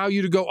 elevators to allow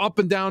you to go up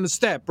and down a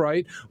step,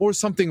 right? Or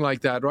something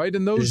like that, right?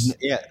 And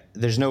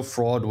there's no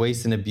fraud,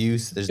 waste, and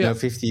abuse. There's no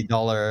 $50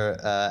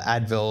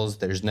 Advils.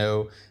 There's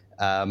no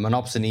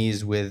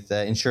monopsonies with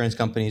insurance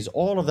companies.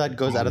 All of that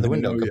goes out of the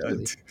window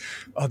completely.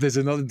 Oh, there's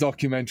another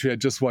documentary I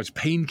just watched,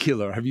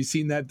 Painkiller. Have you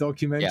seen that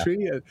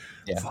documentary?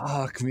 Yeah.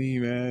 Fuck me,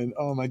 man.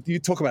 Oh my, you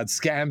talk about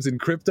scams in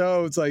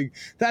crypto. It's like,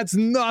 that's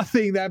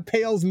nothing. That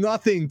pales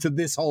nothing to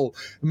this whole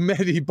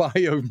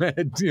biomed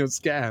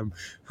scam.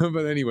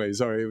 But anyway,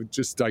 sorry,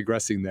 just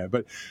digressing there.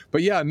 But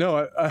yeah,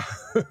 no,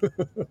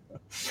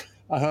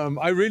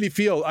 I really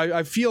feel,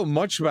 I feel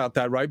much about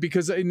that, right?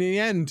 Because in the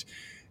end,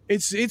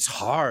 it's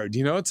hard,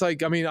 it's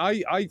like, I mean,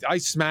 I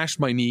smashed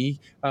my knee,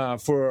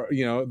 for,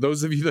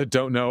 those of you that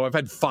don't know, I've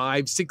had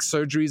 5-6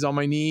 surgeries on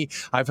my knee.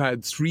 I've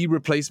had 3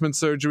 replacement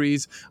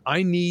surgeries.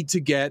 I need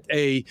to get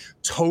a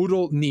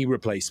total knee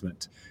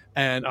replacement.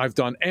 And I've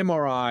done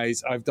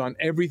MRIs. I've done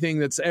everything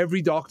that's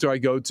every doctor I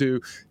go to,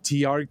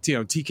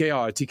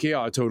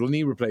 TKR, total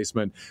knee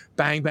replacement,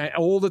 bang, bang,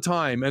 all the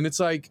time. And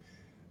it's like,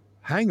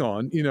 hang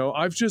on,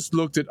 I've just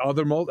looked at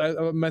other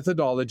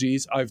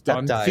methodologies. I've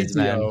done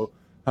physio.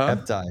 Huh?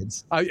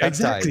 Peptides.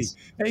 Exactly. Peptides.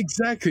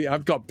 Exactly.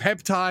 I've got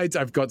peptides.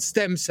 I've got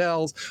stem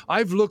cells.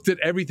 I've looked at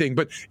everything,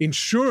 but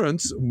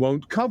insurance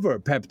won't cover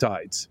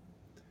peptides.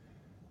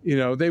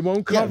 They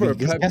won't Yeah, cover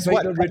because guess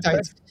what?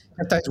 platelet-rich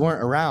Peptides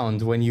weren't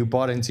around when you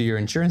bought into your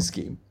insurance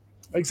scheme.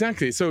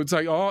 Exactly. So it's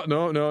like, oh,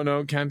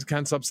 no,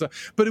 can't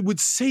subsidize. But it would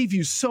save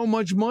you so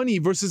much money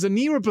versus a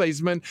knee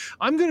replacement.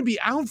 I'm going to be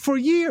out for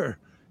a year.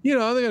 They're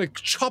going to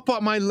chop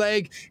up my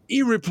leg,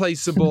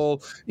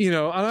 irreplaceable, and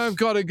I've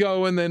got to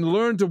go and then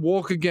learn to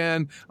walk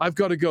again. I've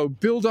got to go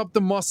build up the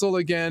muscle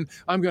again.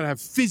 I'm going to have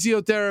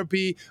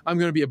physiotherapy. I'm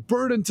going to be a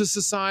burden to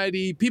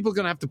society. People are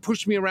going to have to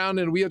push me around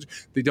in a wheelchair.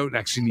 They don't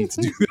actually need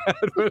to do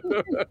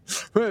that.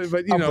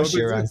 but I'll push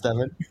you around,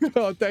 Stefan.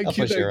 Oh, thank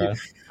you.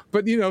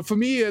 But, for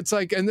me, it's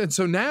like, and then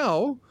so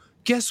now,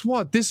 guess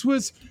what? This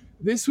was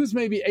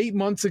maybe 8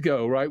 months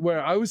ago, right?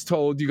 Where I was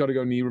told you got to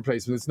go knee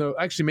replacement.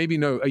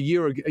 A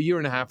year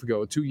and a half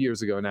ago, 2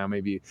 years ago now,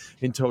 maybe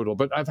in total.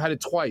 But I've had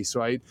it twice,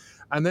 right?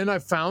 And then I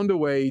found a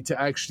way to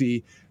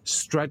actually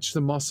stretch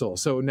the muscle.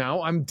 So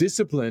now I'm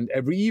disciplined.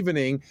 Every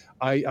evening,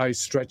 I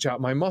stretch out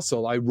my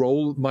muscle. I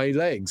roll my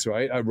legs,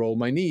 right? I roll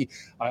my knee.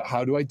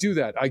 How do I do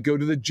that? I go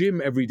to the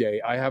gym every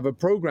day. I have a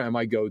program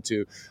I go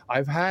to.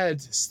 I've had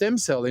stem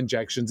cell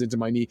injections into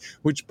my knee,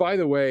 which, by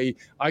the way,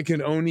 I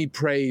can only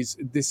praise.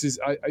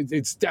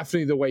 It's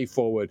definitely the way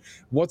forward.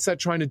 What's that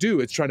trying to do?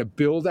 It's trying to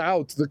build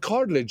out the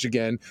cartilage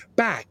again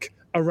back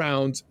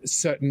around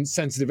certain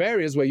sensitive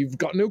areas where you've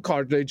got no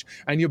cartilage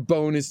and your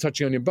bone is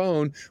touching on your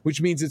bone,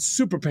 which means it's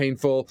super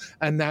painful.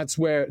 And that's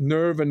where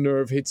nerve and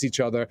nerve hits each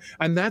other.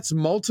 And that's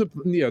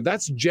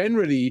that's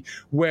generally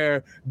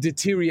where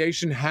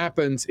deterioration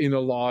happens in a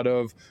lot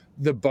of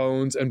the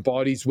bones and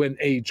bodies when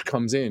age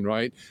comes in,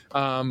 right?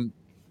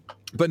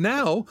 But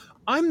now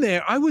I'm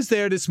there. I was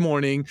there this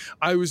morning.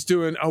 I was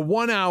doing a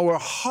 1 hour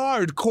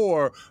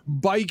hardcore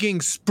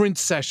biking sprint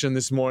session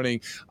this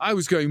morning. I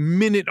was going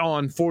minute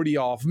on, 40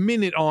 off,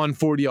 minute on,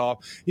 40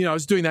 off. I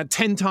was doing that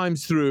 10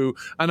 times through,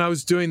 and I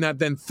was doing that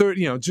then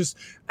 30,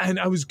 and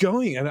I was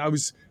going, and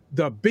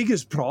the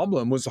biggest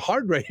problem was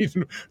heart rate,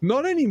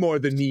 not anymore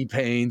the knee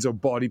pains or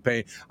body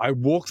pain. I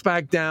walked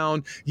back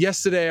down.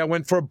 Yesterday, I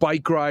went for a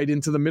bike ride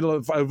into the middle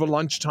of a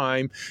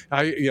lunchtime.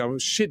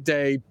 Shit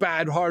day,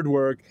 bad hard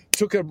work.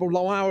 Took a 1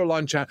 hour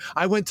lunch.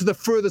 I went to the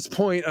furthest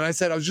point and I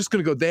said I was just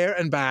going to go there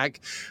and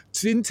back.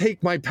 Didn't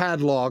take my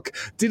padlock,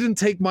 didn't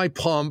take my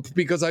pump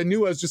because I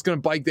knew I was just going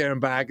to bike there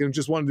and back and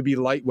just wanted to be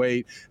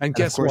lightweight. And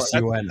guess what? Of course,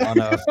 you went on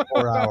a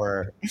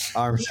 4-hour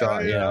arm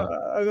shot. Yeah.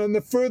 And on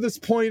the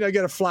furthest point, I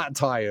get a flat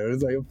tire.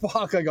 It's like,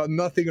 fuck, I got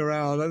nothing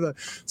around.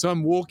 So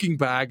I'm walking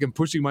back and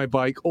pushing my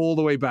bike all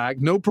the way back.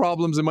 No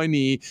problems in my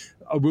knee.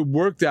 We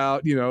worked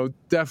out,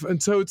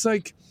 and so it's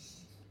like,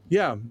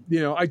 yeah,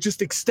 I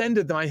just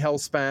extended my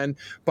health span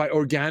by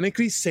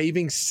organically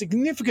saving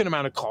significant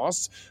amount of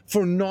costs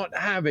for not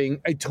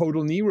having a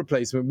total knee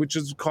replacement, which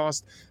has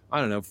cost, I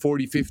don't know,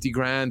 40, 50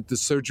 grand, the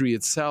surgery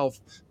itself,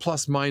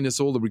 plus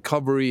minus all the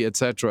recovery,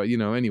 etc.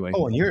 Anyway.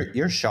 Oh, and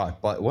you're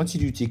shot, but once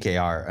you do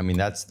TKR, I mean,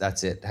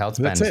 that's it. Health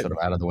span is sort of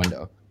out of the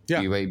window. Yeah.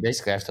 You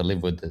basically have to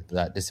live with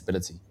that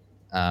disability.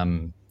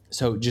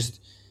 So just,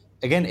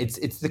 again,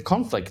 it's the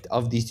conflict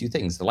of these two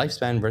things, the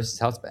lifespan versus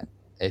health span.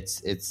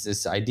 It's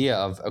this idea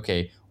of,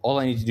 okay, all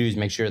I need to do is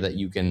make sure that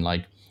you can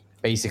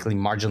basically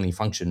marginally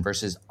function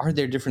versus are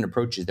there different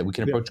approaches that we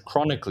can approach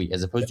chronically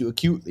as opposed to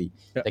acutely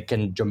that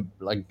can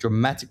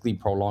dramatically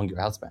prolong your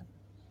health span.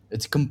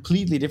 It's a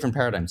completely different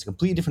paradigm. It's a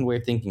completely different way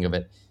of thinking of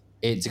it.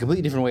 It's a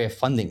completely different way of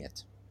funding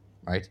it,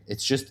 right?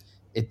 It's just,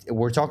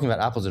 we're talking about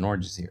apples and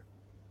oranges here.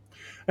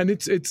 And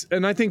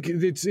and I think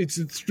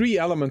it's three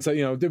elements that,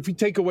 if we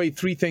take away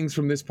three things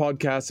from this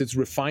podcast, it's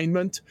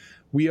refinement.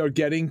 We are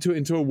getting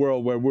into a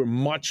world where we're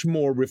much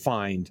more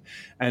refined,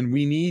 and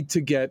we need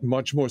to get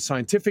much more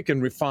scientific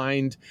and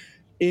refined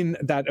in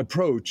that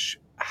approach,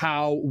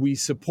 how we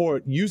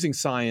support using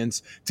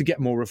science to get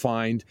more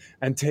refined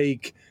and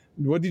take,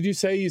 what did you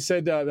say? You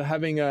said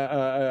having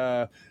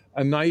a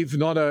knife,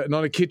 not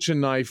a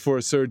kitchen knife for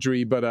a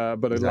surgery, but a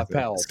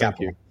lapel.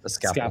 Scalpel. A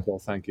scalpel.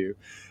 Thank you.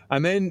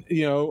 And then,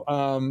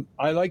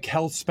 I like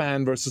health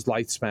span versus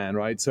lifespan,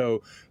 right?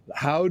 So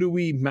how do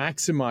we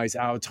maximize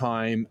our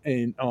time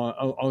in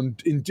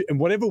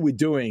whatever we're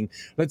doing?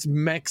 Let's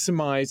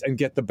maximize and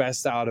get the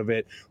best out of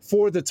it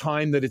for the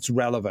time that it's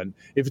relevant.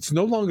 If it's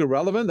no longer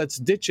relevant, let's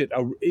ditch it,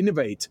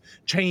 innovate,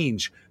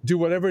 change, do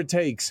whatever it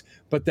takes,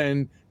 but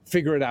then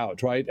figure it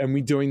out, right? And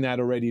we're doing that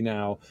already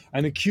now.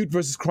 And acute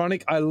versus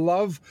chronic, I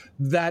love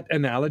that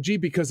analogy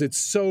because it's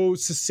so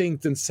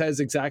succinct and says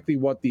exactly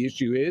what the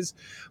issue is,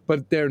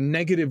 but they're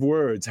negative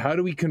words. How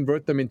do we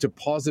convert them into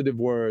positive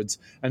words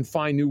and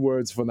find new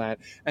words for that?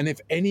 And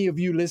if any of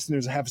you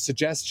listeners have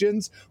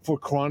suggestions for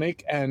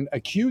chronic and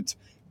acute,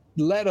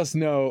 let us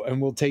know,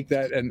 and we'll take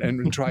that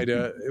and try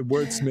to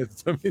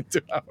wordsmith them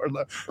into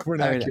our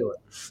vernacular.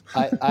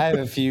 I have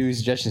a few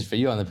suggestions for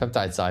you on the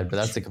peptide side, but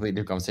that's a completely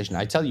different conversation.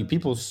 I tell you,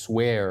 people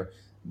swear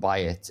by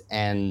it,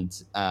 and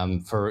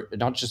for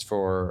not just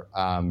for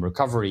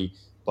recovery,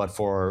 but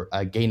for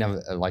a gain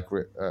of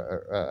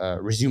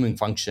resuming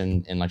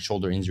function in like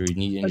shoulder injury,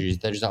 knee injuries.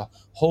 There's a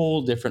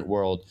whole different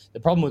world. The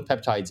problem with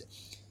peptides,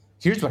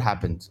 here's what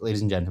happened,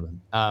 ladies and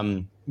gentlemen.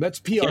 That's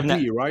if you have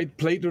PRP, right?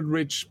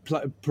 Platelet-rich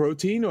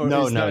protein, or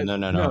no, is no, that no,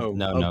 no, no,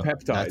 no, Oh, no.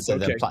 peptides. That's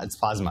Okay. it's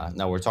plasma.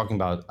 No, we're talking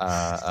about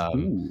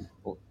Ooh.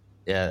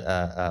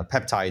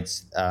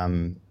 peptides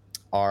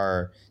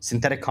are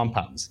synthetic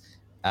compounds,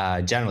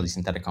 generally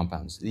synthetic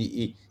compounds.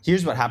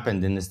 Here's what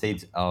happened in the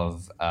state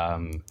of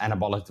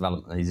anabolic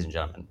development, ladies and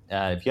gentlemen.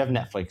 If you have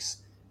Netflix,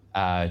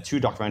 two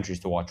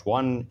documentaries to watch.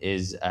 One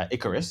is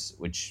Icarus,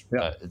 which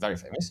Yeah. is very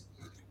famous,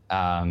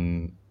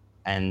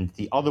 and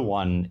the other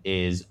one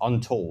is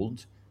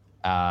Untold,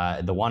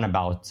 the one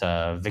about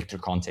Victor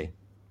Conte.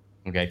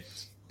 Okay,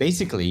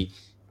 basically,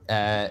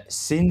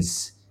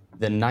 since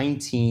the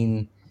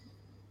 19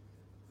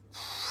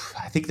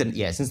 I think that,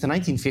 yeah, since the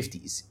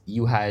 1950s,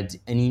 you had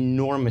an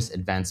enormous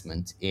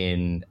advancement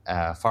in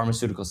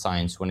pharmaceutical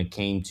science when it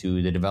came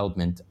to the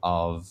development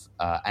of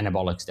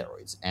anabolic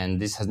steroids.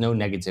 And this has no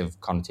negative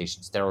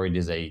connotation. Steroid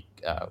is a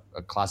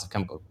class of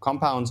chemical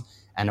compounds.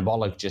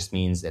 Anabolic just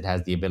means it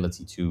has the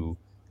ability to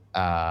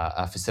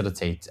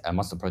facilitate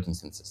muscle protein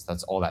synthesis.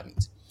 That's all that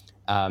means.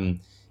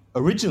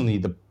 Originally,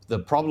 the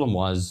problem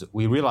was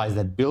we realized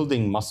that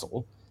building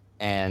muscle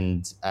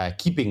and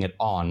keeping it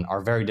on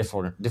are very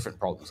different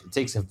problems. It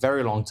takes a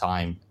very long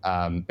time.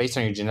 Based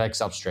on your genetic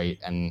substrate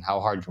and how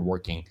hard you're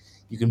working,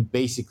 you can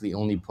basically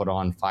only put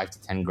on 5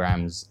 to 10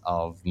 grams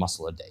of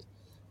muscle a day.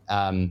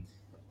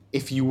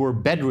 If you were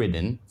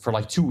bedridden for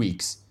like 2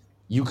 weeks,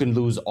 you can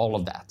lose all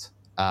of that.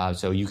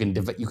 So you can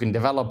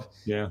develop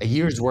a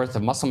year's worth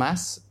of muscle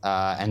mass,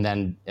 and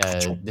then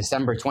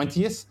December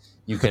 20th,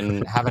 you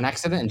can have an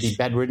accident and be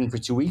bedridden for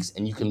 2 weeks,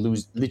 and you can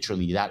lose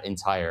literally that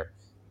entire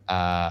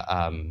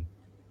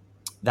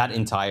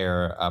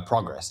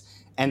progress.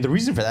 And the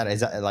reason for that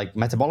is like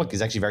metabolic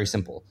is actually very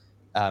simple.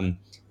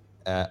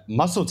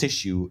 Muscle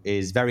tissue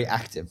is very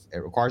active. It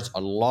requires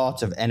a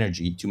lot of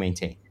energy to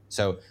maintain.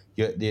 So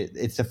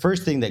it's the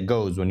first thing that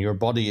goes when your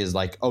body is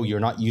like, oh, you're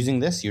not using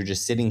this. You're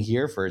just sitting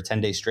here for 10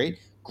 days straight.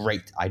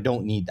 Great. I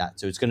don't need that.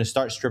 So it's going to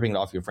start stripping it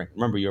off your frame.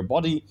 Remember, your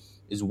body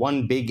is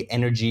one big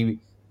energy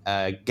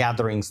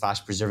gathering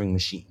 / preserving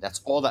machine.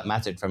 That's all that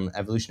mattered from an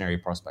evolutionary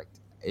prospect,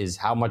 is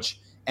how much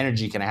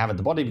energy can I have at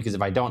the body, because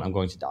if I don't, I'm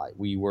going to die.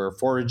 We were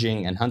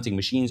foraging and hunting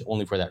machines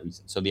only for that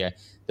reason. So the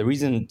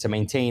reason to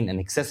maintain an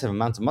excessive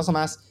amount of muscle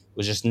mass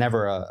was just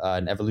never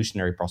an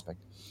evolutionary prospect.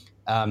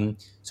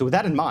 So with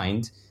that in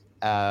mind,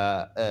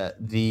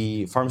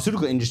 the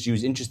pharmaceutical industry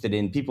was interested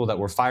in people that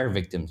were fire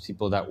victims,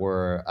 people that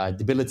were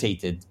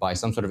debilitated by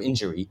some sort of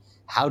injury.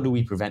 How do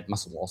we prevent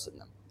muscle loss in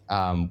them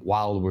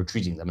while we're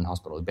treating them in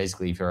hospital?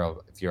 Basically, if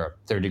you're a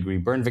third-degree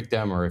burn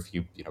victim, or if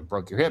you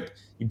broke your hip,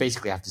 you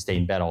basically have to stay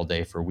in bed all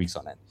day for weeks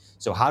on end.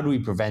 So how do we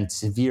prevent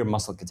severe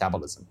muscle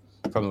catabolism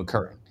from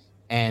occurring?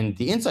 And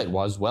the insight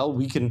was, well,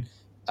 we can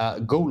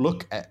go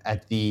look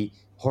at the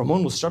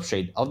hormonal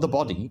substrate of the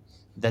body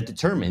that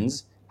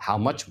determines how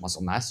much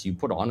muscle mass you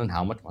put on and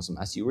how much muscle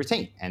mass you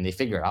retain. And they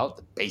figure out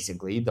that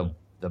basically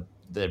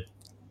the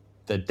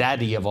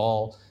daddy of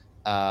all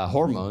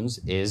hormones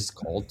is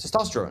called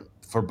testosterone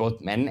for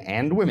both men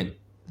and women.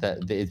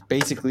 It's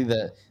basically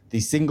the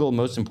single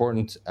most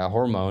important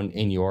hormone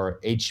in your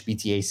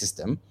HPTA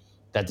system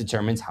that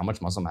determines how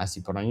much muscle mass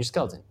you put on your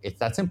skeleton. It's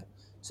that simple.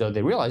 So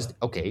they realized,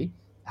 okay,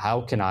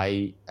 how can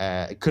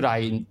could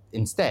I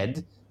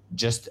instead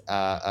just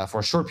for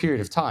a short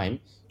period of time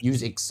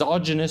use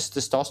exogenous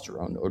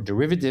testosterone or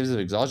derivatives of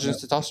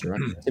exogenous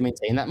testosterone to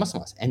maintain that muscle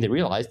mass? And they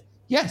realized,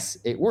 yes,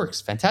 it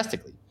works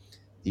fantastically.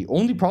 The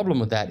only problem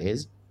with that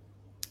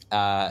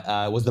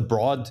was the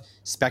broad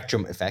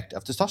spectrum effect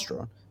of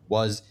testosterone,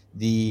 was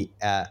the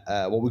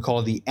what we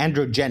call the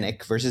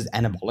androgenic versus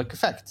anabolic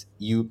effect.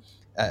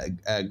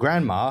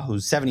 Grandma,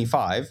 who's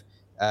 75,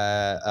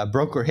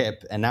 broke her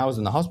hip and now is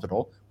in the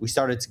hospital. We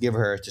started to give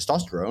her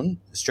testosterone,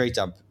 straight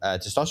up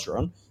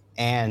testosterone,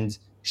 and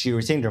she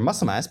retained her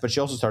muscle mass, but she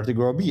also started to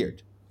grow a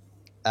beard,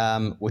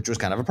 which was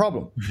kind of a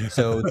problem.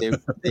 So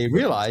they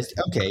realized,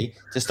 okay,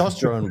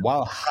 testosterone,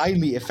 while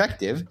highly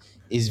effective,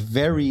 is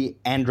very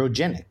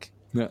androgenic.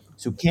 Yeah.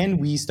 So can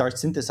we start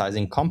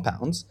synthesizing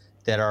compounds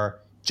that are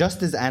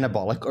just as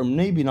anabolic, or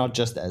maybe not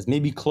just as,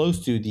 maybe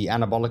close to the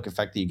anabolic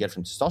effect that you get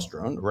from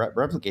testosterone,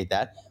 replicate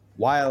that,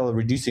 while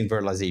reducing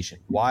virilization,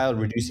 while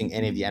reducing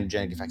any of the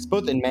androgenic effects,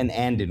 both in men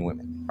and in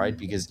women, right?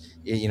 Because,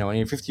 when you're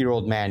a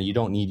 50-year-old man, you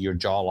don't need your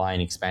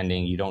jawline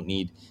expanding, you don't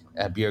need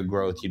beard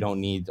growth, you don't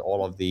need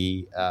all of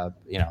the,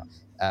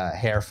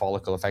 hair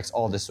follicle effects,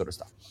 all this sort of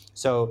stuff.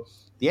 So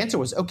the answer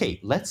was, okay,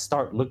 let's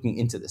start looking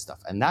into this stuff.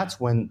 And that's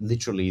when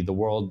literally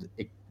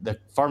the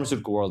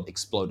pharmaceutical world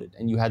exploded.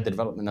 And you had the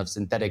development of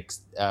synthetic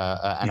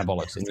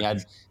anabolics, and you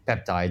had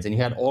peptides, and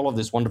you had all of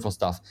this wonderful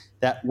stuff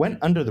that went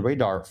under the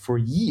radar for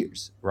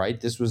years, right?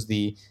 This was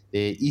the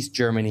East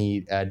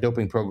Germany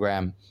doping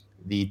program,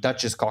 the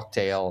Duchess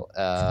cocktail,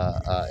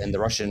 and the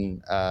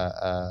Russian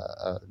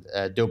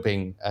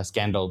doping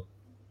scandal.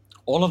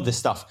 All of this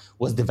stuff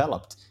was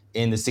developed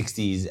in the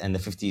 60s and the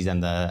 50s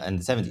and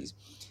the 70s.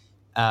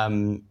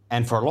 And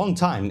for a long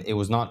time, it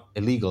was not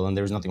illegal and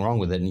there was nothing wrong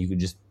with it, and you could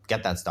just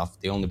get that stuff.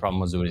 The only problem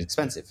was it was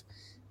expensive.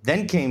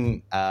 Then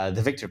came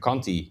the Victor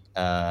Conti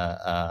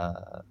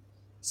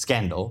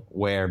scandal,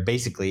 where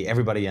basically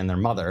everybody and their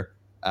mother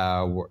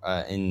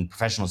in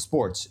professional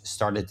sports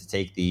started to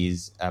take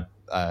these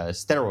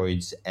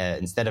steroids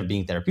instead of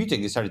being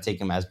therapeutic. They started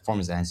taking them as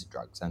performance-enhancing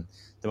drugs, and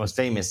the most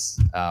famous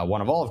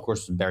one of all, of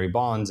course, was Barry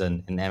Bonds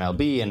and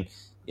MLB, and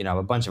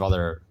a bunch of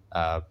other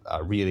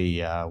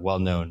really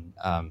well-known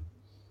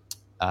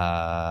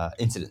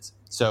incidents.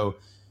 So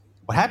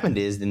what happened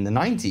is in the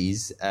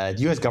 90s,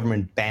 the US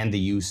government banned the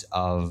use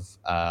of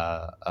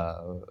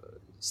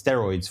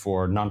steroids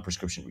for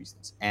non-prescription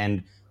reasons.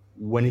 And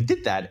when it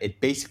did that, it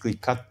basically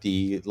cut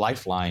the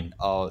lifeline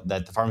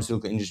that the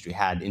pharmaceutical industry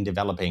had in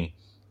developing,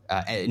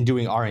 in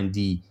doing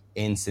R&D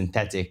in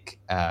synthetic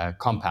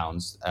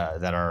compounds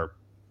that are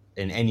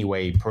in any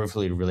way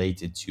peripherally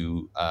related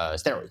to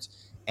steroids.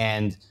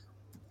 And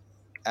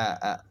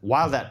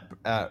while that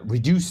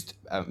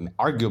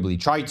arguably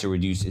tried to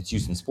reduce its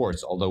use in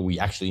sports, although we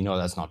actually know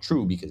that's not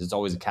true because it's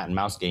always a cat and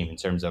mouse game in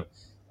terms of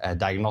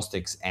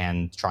diagnostics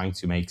and trying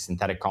to make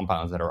synthetic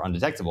compounds that are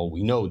undetectable.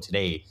 We know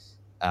today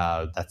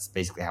that's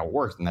basically how it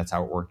worked, and that's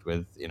how it worked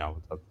with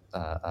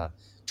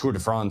Tour de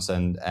France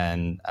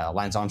and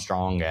Lance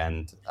Armstrong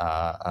and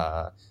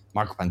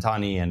Marco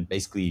Pantani, and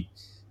basically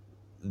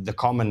the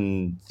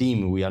common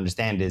theme we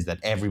understand is that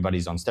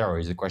everybody's on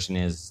steroids. The question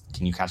is,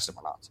 can you catch them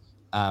or not?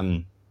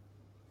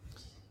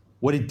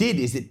 What it did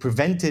is it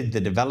prevented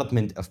the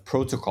development of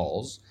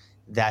protocols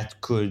that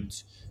could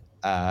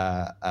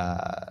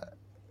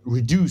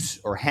reduce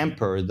or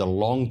hamper the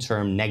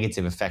long-term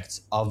negative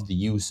effects of the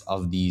use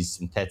of these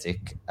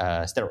synthetic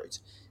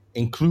steroids,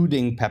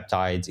 including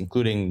peptides,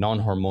 including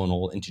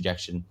non-hormonal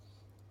interjection.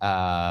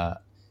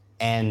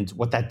 And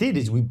what that did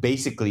is we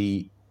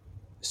basically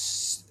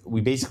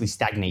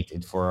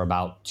stagnated for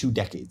about 2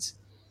 decades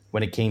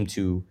when it came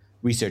to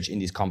research in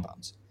these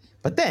compounds.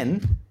 But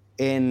then,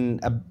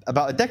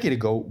 about a decade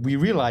ago, we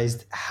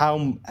realized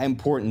how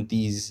important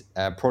these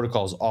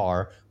protocols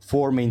are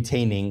for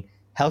maintaining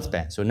health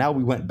span. So now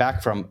we went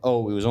back from,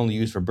 it was only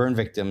used for burn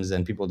victims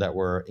and people that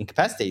were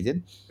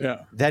incapacitated.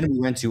 Yeah. Then we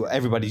went to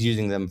everybody's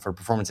using them for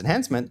performance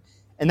enhancement.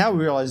 And now we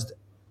realized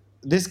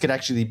this could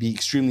actually be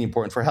extremely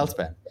important for health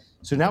span.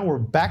 So now we're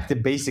back to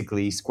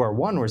basically square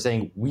one. We're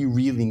saying we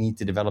really need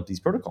to develop these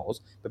protocols,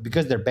 but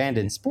because they're banned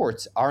in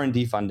sports,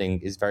 R&D funding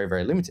is very,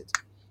 very limited.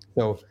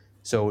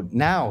 So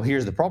now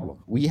here's the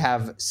problem. We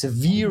have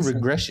severe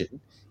regression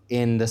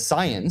in the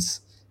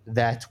science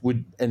that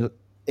would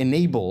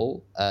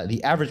enable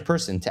the average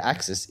person to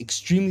access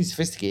extremely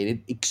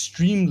sophisticated,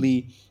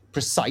 extremely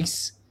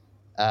precise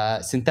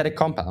synthetic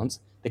compounds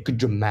that could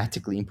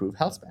dramatically improve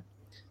health span.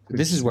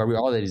 This is where we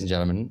are, ladies and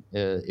gentlemen,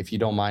 if you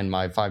don't mind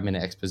my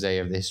 5-minute expose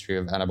of the history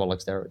of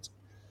anabolic steroids.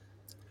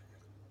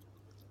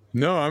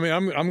 No, I mean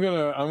I'm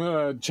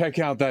gonna check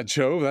out that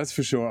show, that's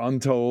for sure,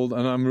 Untold,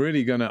 and I'm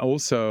really gonna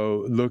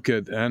also look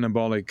at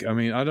anabolic. I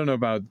mean, I don't know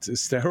about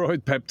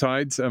steroid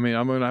peptides. I mean,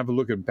 I'm gonna have a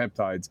look at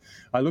peptides.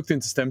 I looked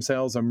into stem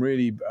cells. I'm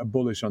really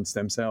bullish on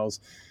stem cells.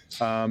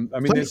 I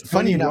mean,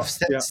 funny enough,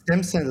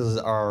 stem cells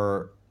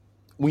are.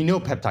 We know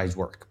peptides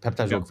work.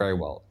 Peptides work very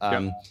well.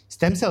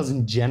 Stem cells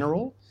in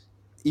general,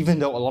 even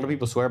though a lot of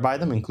people swear by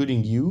them,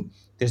 including you,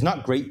 there's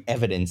not great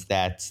evidence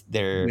that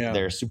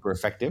they're super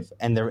effective,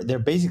 and they're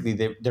basically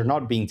they're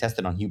not being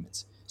tested on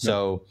humans.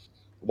 So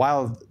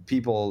while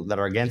people that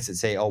are against it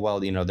say,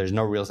 there's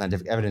no real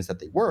scientific evidence that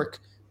they work,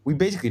 we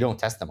basically don't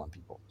test them on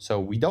people. So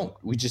we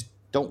just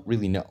don't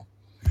really know.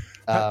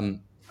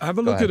 Have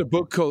a look at a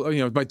book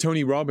called, by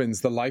Tony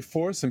Robbins, The Life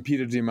Force, and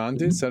Peter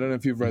Diamandis. Mm-hmm. I don't know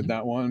if you've read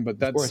that one, but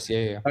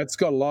that's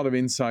got a lot of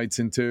insights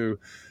into.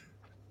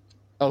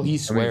 Oh, he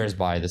swears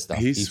by the stuff.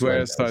 He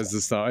swears by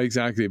the stuff,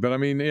 exactly. But I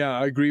mean,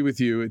 I agree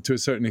with you to a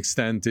certain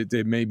extent.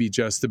 It may be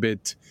just a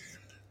bit.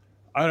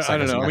 I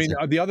don't know. I mean,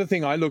 the other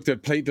thing I looked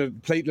at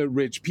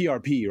platelet-rich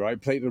PRP, right?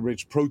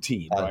 Platelet-rich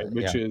protein, right?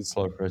 Which is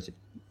protein.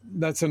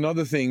 That's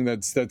another thing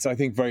that's I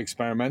think very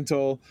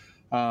experimental.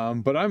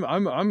 But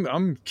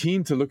I'm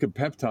keen to look at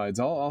peptides.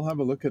 I'll have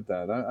a look at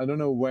that. I don't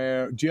know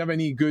where. Do you have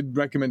any good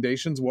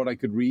recommendations? What I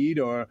could read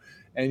or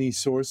any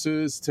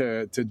sources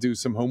to do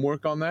some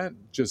homework on that?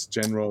 Just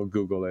general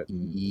Google it.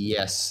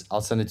 Yes,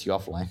 I'll send it to you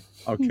offline.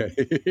 Okay.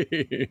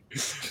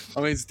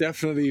 I mean, it's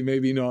definitely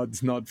maybe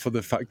not for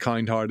the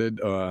kind-hearted,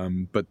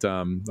 but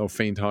or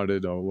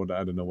faint-hearted, or what,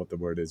 I don't know what the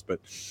word is, but.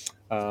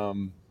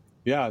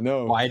 Yeah,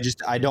 no. Well,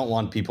 I don't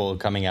want people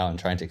coming out and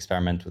trying to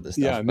experiment with this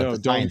stuff. Yeah, no,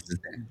 don't.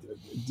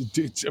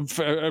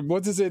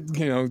 What is it?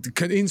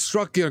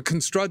 Construct.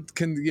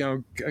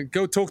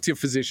 Go talk to your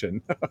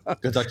physician.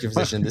 Go talk to your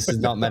physician. This is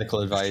not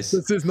medical advice.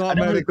 This is not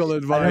medical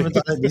advice. I never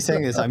thought I'd be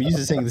saying this. I'm used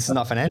to saying this is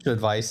not financial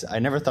advice. I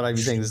never thought I'd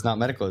be saying this is not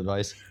medical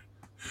advice.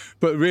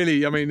 But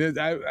really, I mean,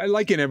 I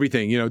like in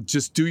everything,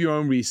 just do your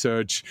own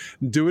research,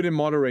 do it in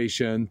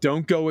moderation,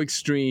 don't go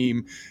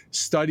extreme,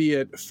 study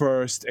it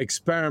first,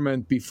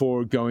 experiment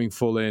before going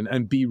full in,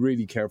 and be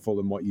really careful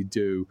in what you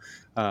do,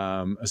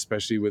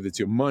 especially whether it's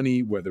your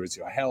money, whether it's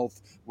your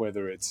health,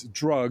 whether it's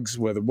drugs,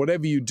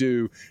 whatever you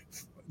do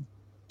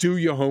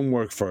your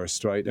homework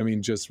first, right? I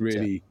mean, just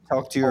really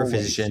talk to your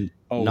physician,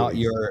 not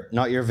always.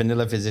 not your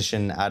vanilla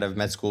physician out of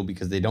med school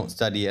because they don't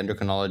study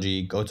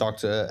endocrinology. Go talk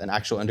to an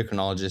actual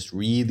endocrinologist.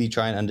 Really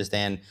try and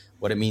understand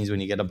what it means when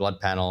you get a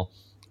blood panel.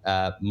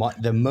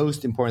 The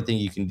most important thing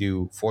you can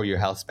do for your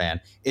health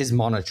span is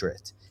monitor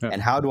it. Yeah.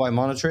 And how do I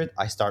monitor it?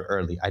 I start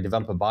early. I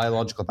develop a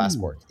biological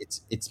passport.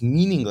 It's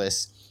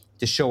meaningless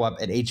to show up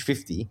at age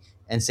 50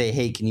 and say,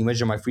 hey, can you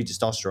measure my free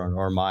testosterone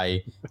or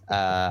my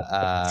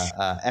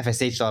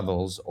FSH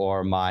levels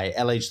or my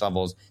LH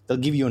levels? They'll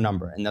give you a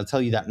number and they'll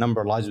tell you that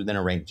number lies within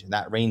a range. And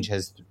that range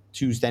has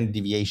 2 standard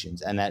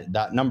deviations. And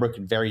that number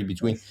could vary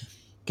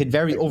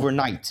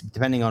overnight,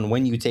 depending on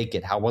when you take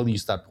it, how well you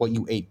slept, what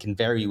you ate, can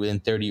vary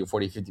within 30 or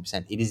 40,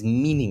 50%. It is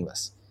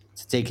meaningless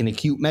to take an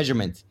acute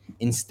measurement.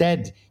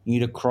 Instead, you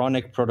need a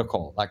chronic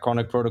protocol. That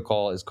chronic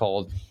protocol is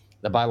called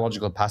the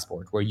biological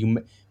passport, where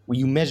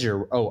you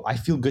measure, oh, I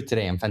feel good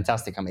today. I'm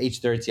fantastic. I'm age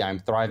 30. I'm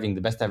thriving,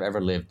 the best I've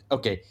ever lived.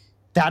 Okay,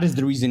 that is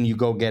the reason you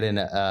go get in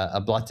a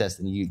blood test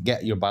and you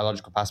get your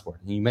biological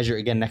passport. And you measure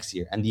again next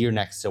year and the year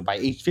next. So by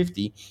age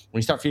 50, when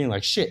you start feeling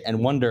like shit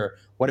and wonder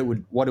what it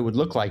would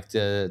look like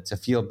to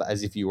feel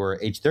as if you were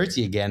age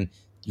 30 again,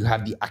 you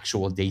have the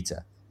actual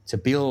data to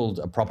build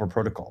a proper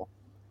protocol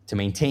to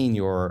maintain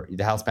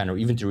the health span or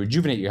even to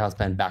rejuvenate your health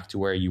span back to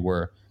where you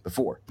were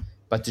before.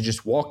 But to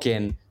just walk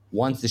in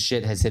once the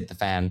shit has hit the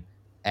fan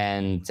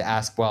and to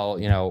ask, well,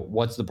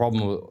 what's the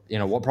problem?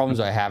 What problems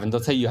do I have? And they'll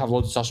tell you have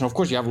low testosterone. Of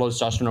course, you have low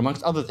testosterone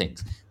amongst other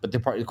things. But the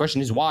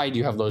question is, why do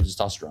you have low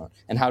testosterone?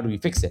 And how do we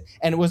fix it?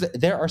 And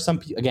there are some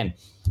people, again,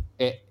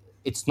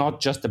 it's not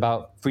just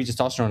about free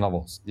testosterone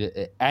levels.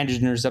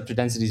 Androgen receptor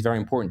density is very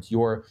important.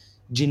 Your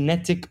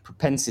genetic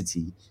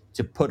propensity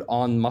to put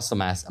on muscle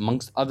mass,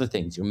 amongst other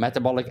things, your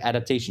metabolic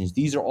adaptations,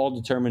 these are all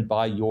determined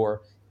by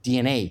your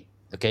DNA.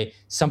 Okay,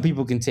 some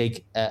people can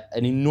take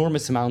an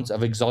enormous amount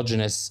of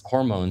exogenous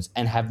hormones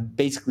and have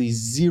basically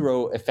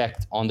zero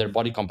effect on their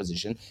body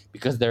composition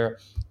because they're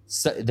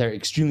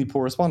extremely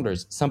poor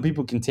responders. Some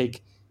people can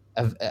take.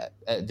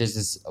 There's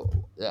this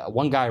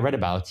one guy I read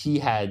about. He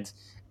had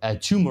a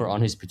tumor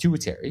on his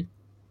pituitary,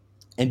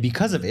 and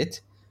because of it,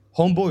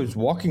 homeboy was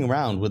walking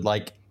around with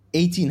like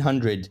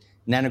 1,800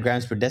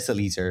 nanograms per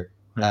deciliter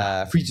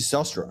free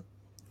testosterone,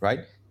 right?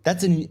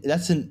 That's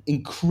an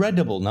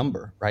incredible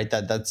number, right?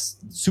 That's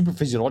super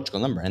physiological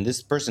number. And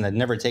this person had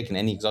never taken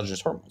any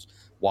exogenous hormones.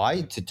 Why?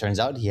 It turns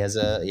out he had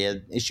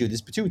an issue with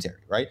his pituitary,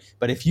 right?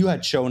 But if you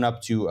had shown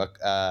up to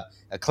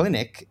a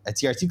clinic, a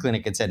TRT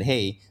clinic, and said,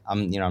 "Hey,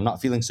 I'm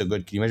not feeling so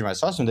good. Can you measure my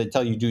testosterone?" They'd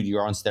tell you, "Dude,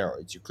 you're on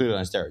steroids. You're clearly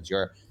on steroids."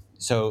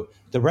 So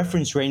the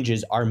reference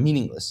ranges are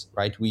meaningless,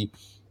 right?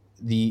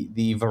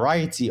 The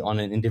variety on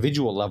an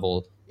individual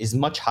level is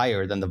much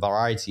higher than the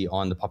variety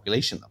on the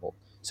population level.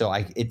 So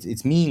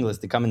it's meaningless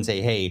to come and say,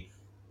 hey,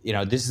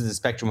 this is the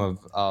spectrum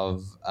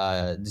of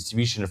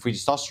distribution of free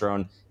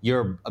testosterone.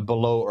 You're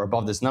below or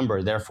above this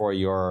number, therefore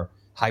you're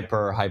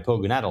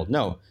hypogonadal.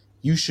 No,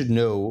 you should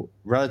know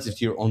relative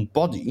to your own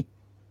body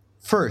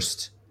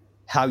first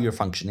how you're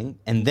functioning,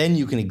 and then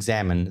you can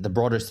examine the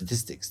broader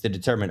statistics to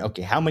determine,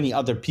 okay, how many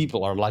other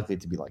people are likely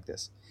to be like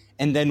this,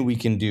 and then we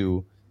can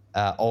do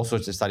all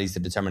sorts of studies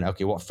to determine,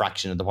 okay, what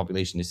fraction of the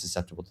population is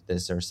susceptible to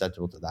this or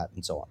susceptible to that,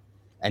 and so on.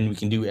 And we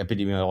can do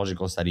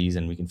epidemiological studies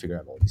and we can figure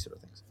out all these sort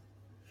of things.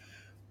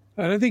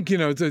 And I think,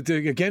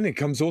 again, it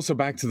comes also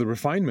back to the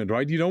refinement,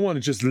 right? You don't want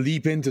to just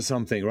leap into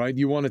something, right?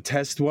 You want to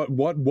test what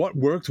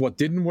worked, what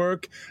didn't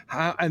work.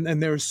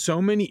 And there are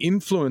so many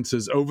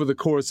influences over the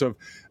course of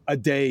a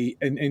day.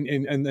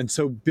 And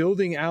so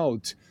building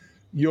out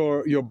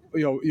your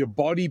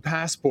body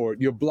passport,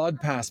 your blood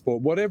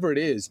passport, whatever it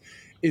is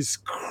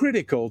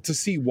critical to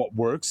see what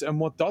works and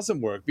what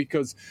doesn't work,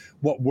 because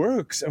what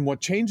works and what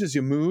changes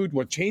your mood,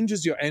 what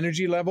changes your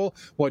energy level,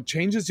 what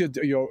changes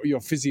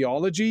your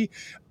physiology,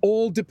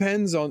 all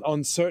depends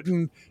on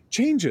certain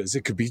changes.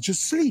 It could be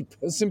just sleep,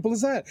 as simple as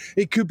that.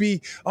 It could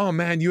be, oh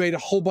man, you ate a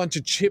whole bunch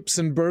of chips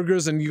and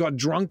burgers and you got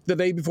drunk the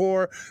day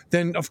before,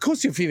 then of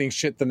course you're feeling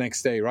shit the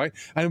next day, right?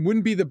 And it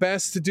wouldn't be the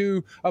best to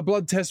do a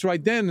blood test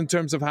right then in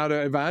terms of how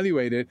to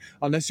evaluate it,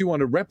 unless you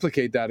want to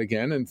replicate that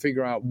again and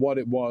figure out what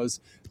it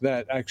was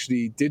that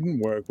actually didn't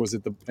work. Was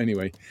it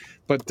anyway?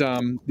 But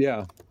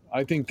yeah,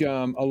 I think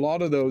a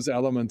lot of those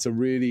elements are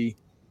really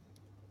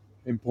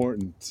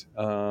important,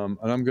 and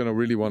I'm going to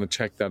really want to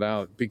check that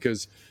out,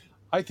 because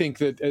I think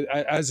that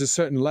as a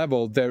certain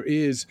level, there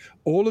is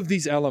all of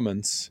these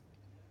elements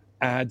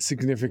add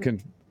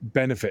significant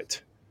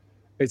benefit.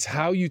 It's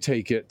how you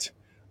take it,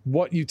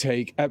 what you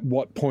take at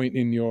what point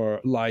in your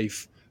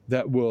life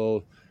that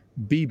will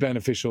be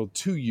beneficial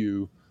to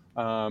you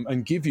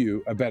and give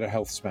you a better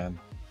health span.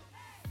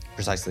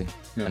 Precisely.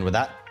 Yeah. And with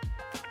that,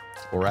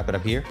 we'll wrap it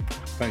up here.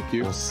 Thank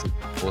you.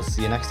 We'll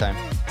see you next time.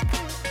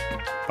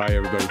 Bye,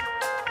 everybody.